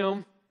trust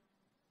him.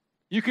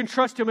 You can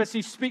trust him as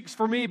he speaks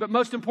for me, but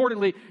most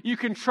importantly, you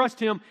can trust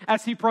him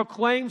as he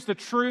proclaims the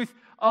truth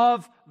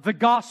of the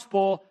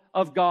gospel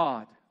of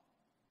God.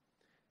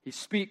 He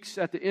speaks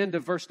at the end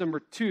of verse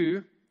number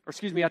 3,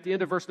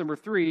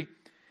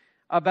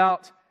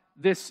 about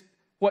this,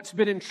 what's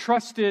been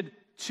entrusted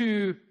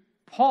to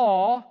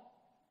Paul.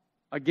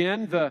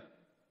 Again, the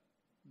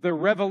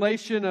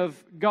revelation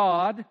of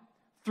God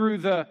through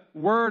the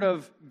Word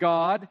of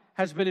God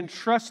has been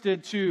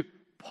entrusted to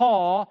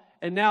Paul.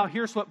 And now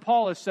here's what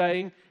Paul is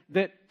saying,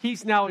 that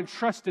he's now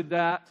entrusted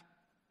that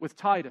with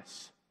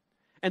Titus.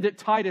 And that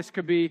Titus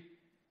could be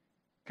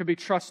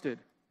trusted.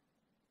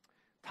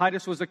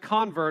 Titus was a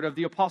convert of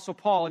the Apostle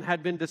Paul and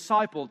had been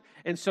discipled.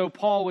 And so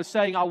Paul was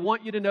saying, I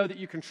want you to know that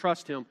you can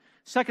trust him.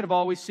 Second of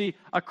all, we see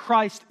a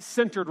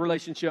Christ-centered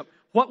relationship.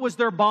 What was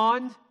their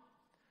bond?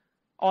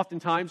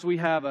 Oftentimes we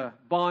have a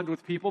bond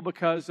with people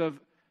because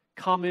of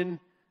common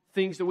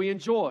things that we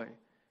enjoy.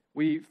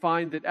 We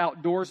find that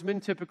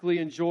outdoorsmen typically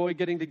enjoy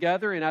getting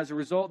together, and as a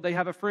result, they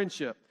have a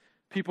friendship.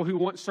 People who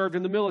once served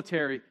in the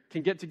military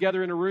can get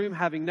together in a room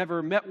having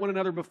never met one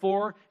another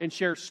before and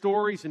share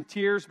stories and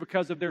tears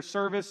because of their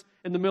service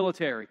in the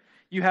military.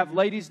 You have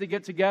ladies that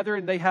get together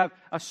and they have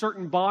a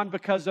certain bond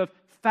because of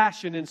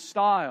fashion and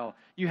style.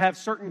 You have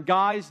certain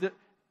guys that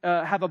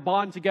have a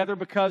bond together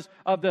because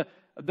of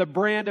the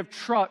brand of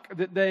truck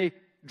that they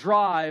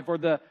drive or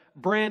the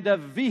brand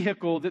of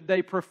vehicle that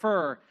they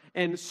prefer,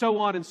 and so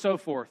on and so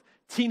forth.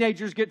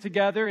 Teenagers get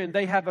together and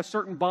they have a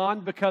certain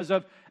bond because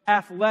of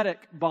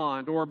athletic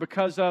bond, or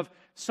because of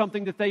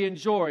something that they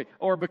enjoy,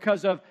 or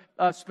because of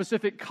a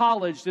specific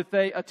college that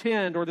they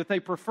attend or that they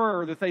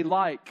prefer, that they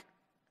like.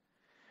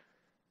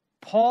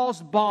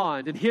 Paul's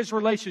bond and his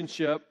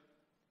relationship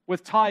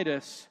with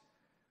Titus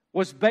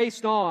was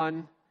based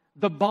on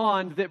the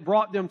bond that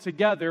brought them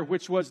together,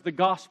 which was the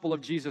gospel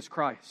of Jesus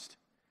Christ.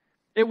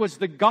 It was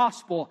the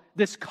gospel,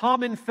 this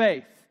common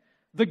faith,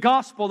 the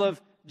gospel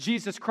of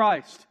Jesus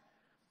Christ.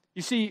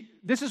 You see,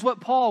 this is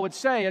what Paul would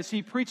say as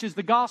he preaches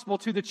the gospel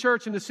to the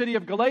church in the city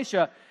of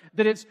Galatia,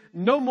 that it's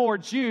no more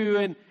Jew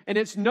and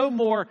it's no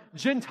more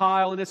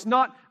Gentile, and it's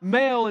not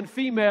male and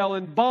female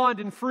and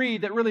bond and free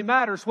that really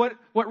matters. What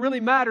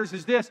really matters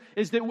is this,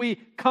 is that we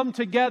come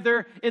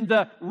together in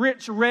the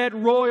rich, red,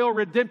 royal,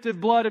 redemptive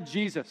blood of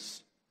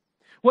Jesus.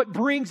 What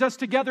brings us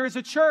together as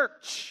a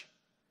church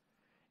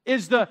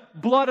is the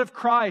blood of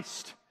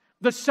Christ,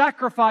 the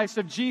sacrifice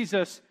of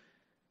Jesus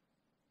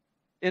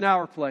in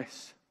our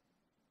place.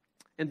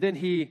 And then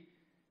he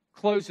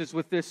closes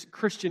with this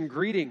Christian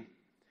greeting,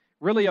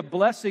 really a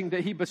blessing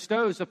that he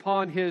bestows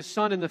upon his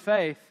son in the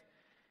faith.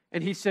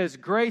 And he says,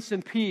 grace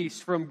and peace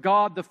from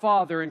God the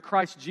Father and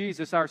Christ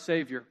Jesus our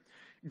Savior.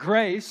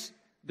 Grace,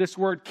 this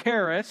word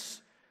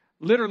charis,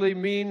 literally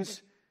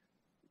means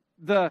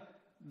the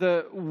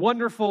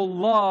wonderful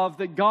love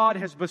that God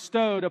has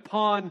bestowed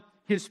upon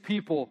His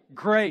people.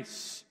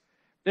 Grace.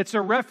 It's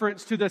a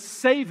reference to the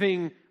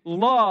saving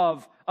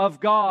love of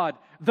God,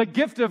 the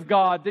gift of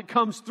God that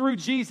comes through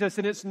Jesus,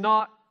 and it's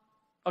not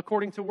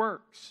according to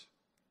works.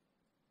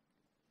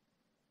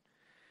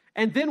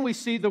 And then we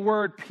see the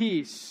word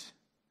peace,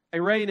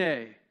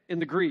 eirene in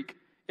the Greek.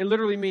 It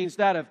literally means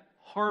that of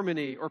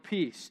harmony or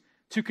peace.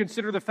 To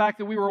consider the fact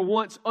that we were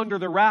once under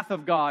the wrath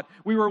of God.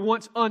 We were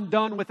once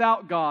undone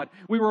without God.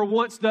 We were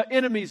once the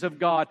enemies of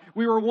God.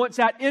 We were once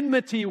at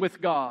enmity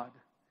with God.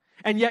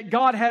 And yet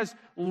God has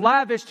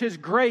lavished His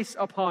grace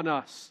upon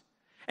us.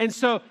 And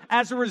so,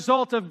 as a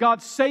result of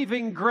God's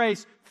saving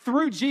grace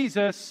through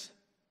Jesus,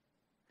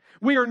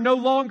 we are no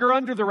longer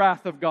under the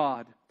wrath of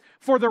God.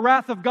 For the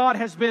wrath of God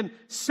has been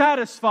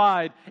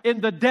satisfied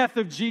in the death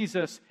of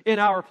Jesus in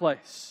our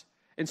place.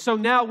 And so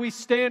now we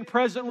stand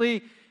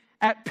presently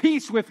at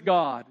peace with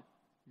God.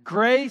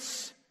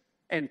 Grace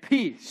and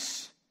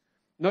peace.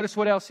 Notice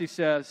what else he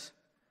says.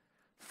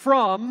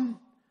 From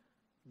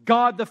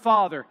God the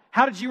Father.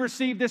 How did you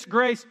receive this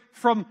grace?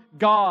 From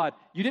God.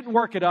 You didn't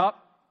work it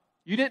up.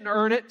 You didn't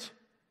earn it.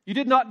 You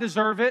did not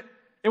deserve it.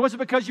 It wasn't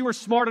because you were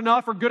smart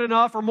enough or good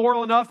enough or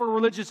moral enough or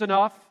religious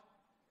enough.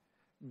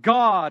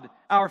 God,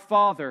 our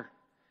Father.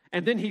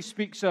 And then he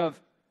speaks of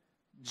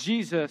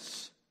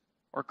Jesus,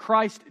 or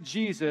Christ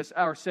Jesus,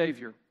 our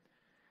Savior.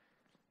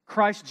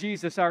 Christ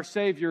Jesus, our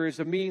Savior, is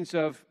a means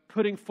of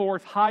putting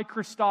forth high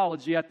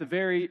Christology at the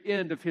very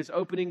end of his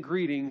opening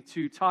greeting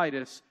to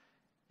Titus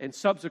and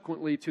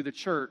subsequently to the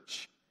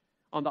church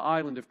on the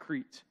island of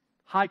Crete.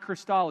 High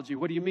Christology.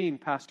 What do you mean,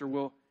 Pastor?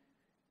 Well,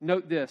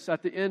 note this.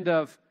 At the end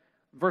of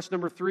verse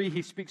number 3,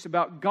 he speaks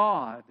about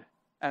God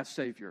as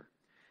Savior.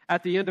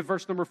 At the end of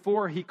verse number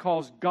 4, he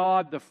calls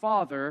God the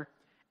Father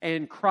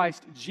and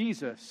Christ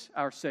Jesus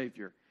our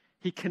Savior.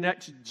 He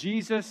connects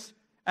Jesus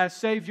as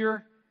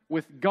Savior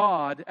with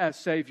God as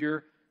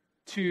Savior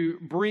to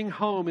bring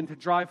home and to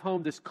drive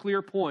home this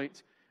clear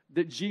point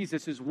that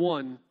Jesus is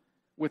one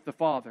with the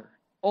Father.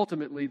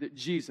 Ultimately, that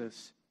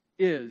Jesus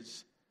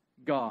is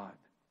God.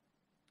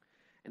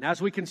 And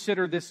as we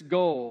consider this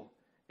goal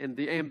and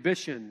the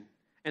ambition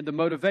and the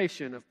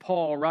motivation of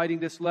Paul writing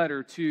this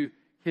letter to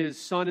his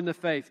son in the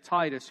faith,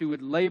 Titus, who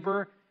would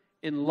labor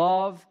in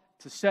love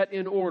to set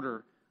in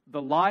order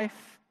the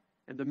life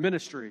and the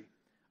ministry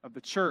of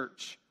the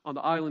church on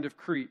the island of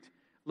Crete,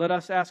 let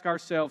us ask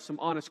ourselves some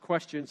honest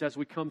questions as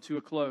we come to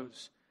a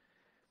close.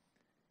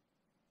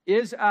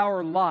 Is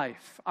our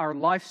life, our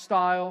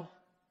lifestyle,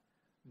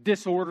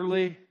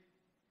 disorderly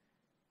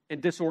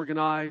and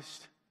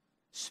disorganized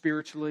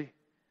spiritually?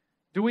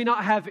 Do we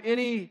not have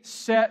any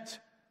set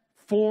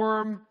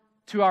form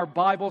to our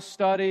Bible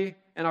study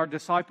and our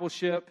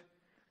discipleship?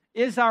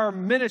 Is our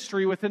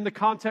ministry within the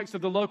context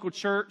of the local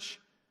church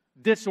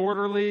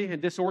disorderly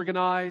and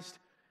disorganized?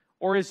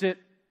 Or is it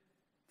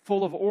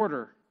full of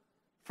order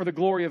for the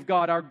glory of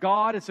God? Our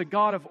God is a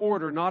God of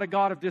order, not a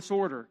God of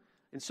disorder.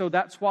 And so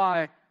that's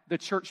why the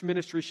church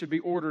ministry should be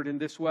ordered in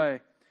this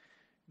way.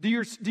 Do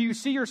you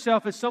see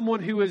yourself as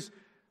someone who is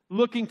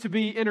looking to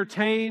be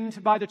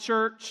entertained by the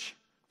church,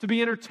 to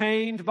be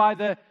entertained by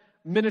the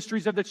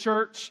ministries of the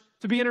church,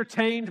 to be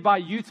entertained by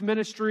youth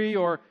ministry?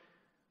 Or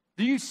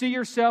do you see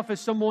yourself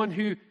as someone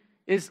who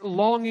is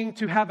longing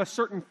to have a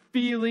certain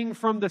feeling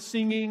from the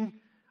singing,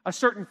 a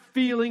certain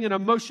feeling, an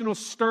emotional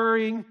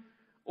stirring?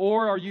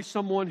 Or are you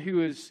someone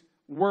who is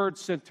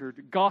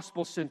word-centered,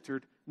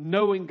 gospel-centered,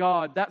 knowing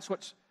God? That's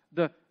what's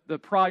the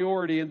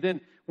priority. And then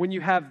when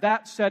you have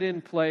that set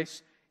in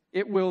place,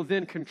 it will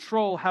then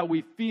control how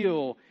we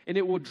feel, and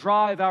it will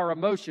drive our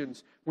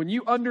emotions. When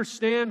you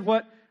understand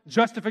what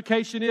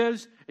justification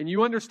is, and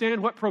you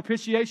understand what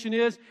propitiation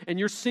is, and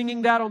you're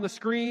singing that on the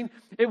screen,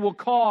 it will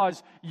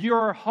cause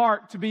your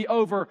heart to be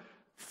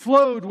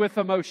overflowed with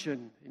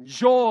emotion, and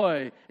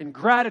joy, and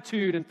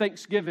gratitude, and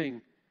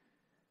thanksgiving.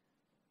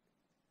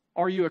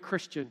 Are you a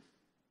Christian?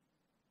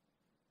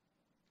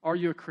 Are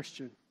you a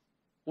Christian?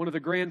 One of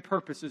the grand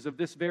purposes of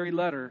this very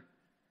letter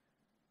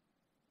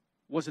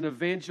was an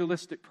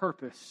evangelistic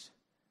purpose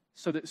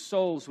so that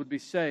souls would be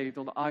saved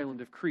on the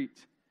island of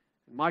Crete.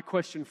 And my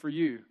question for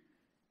you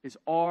is,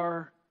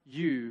 are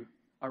you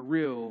a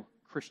real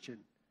Christian?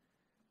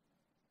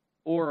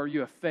 Or are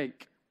you a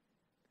fake?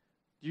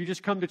 Do you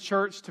just come to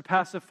church to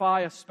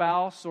pacify a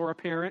spouse or a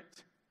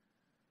parent?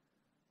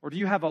 Or do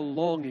you have a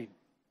longing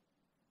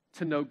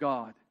to know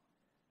God?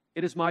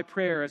 It is my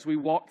prayer as we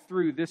walk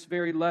through this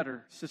very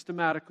letter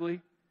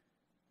systematically,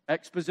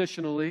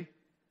 expositionally,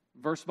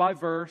 verse by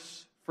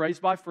verse, phrase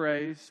by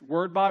phrase,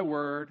 word by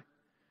word,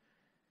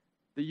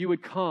 that you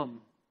would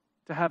come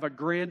to have a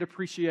grand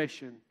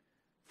appreciation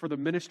for the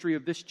ministry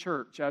of this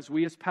church as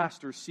we as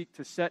pastors seek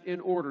to set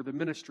in order the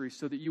ministry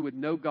so that you would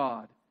know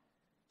God,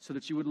 so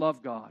that you would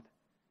love God,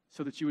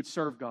 so that you would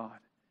serve God,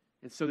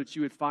 and so that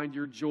you would find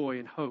your joy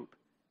and hope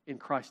in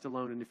Christ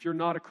alone. And if you're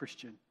not a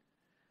Christian,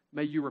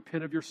 may you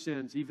repent of your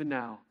sins even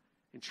now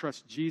and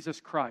trust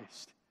Jesus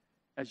Christ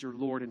as your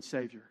Lord and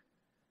Savior,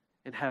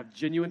 and have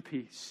genuine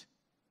peace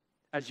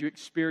as you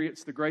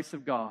experience the grace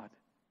of God,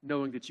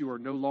 knowing that you are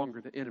no longer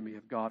the enemy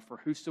of God. For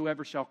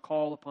whosoever shall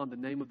call upon the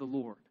name of the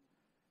Lord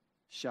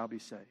shall be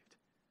saved.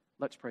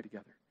 Let's pray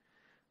together.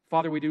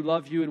 Father, we do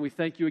love you, and we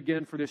thank you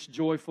again for this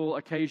joyful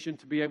occasion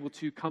to be able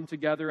to come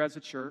together as a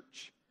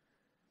church.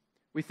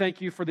 We thank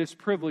you for this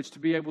privilege to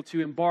be able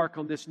to embark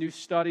on this new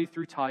study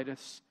through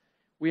Titus.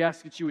 We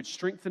ask that you would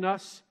strengthen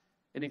us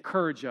and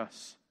encourage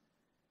us,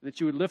 and that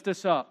you would lift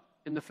us up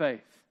in the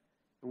faith.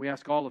 And we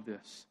ask all of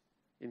this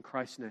in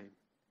Christ's name.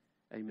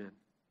 Amen.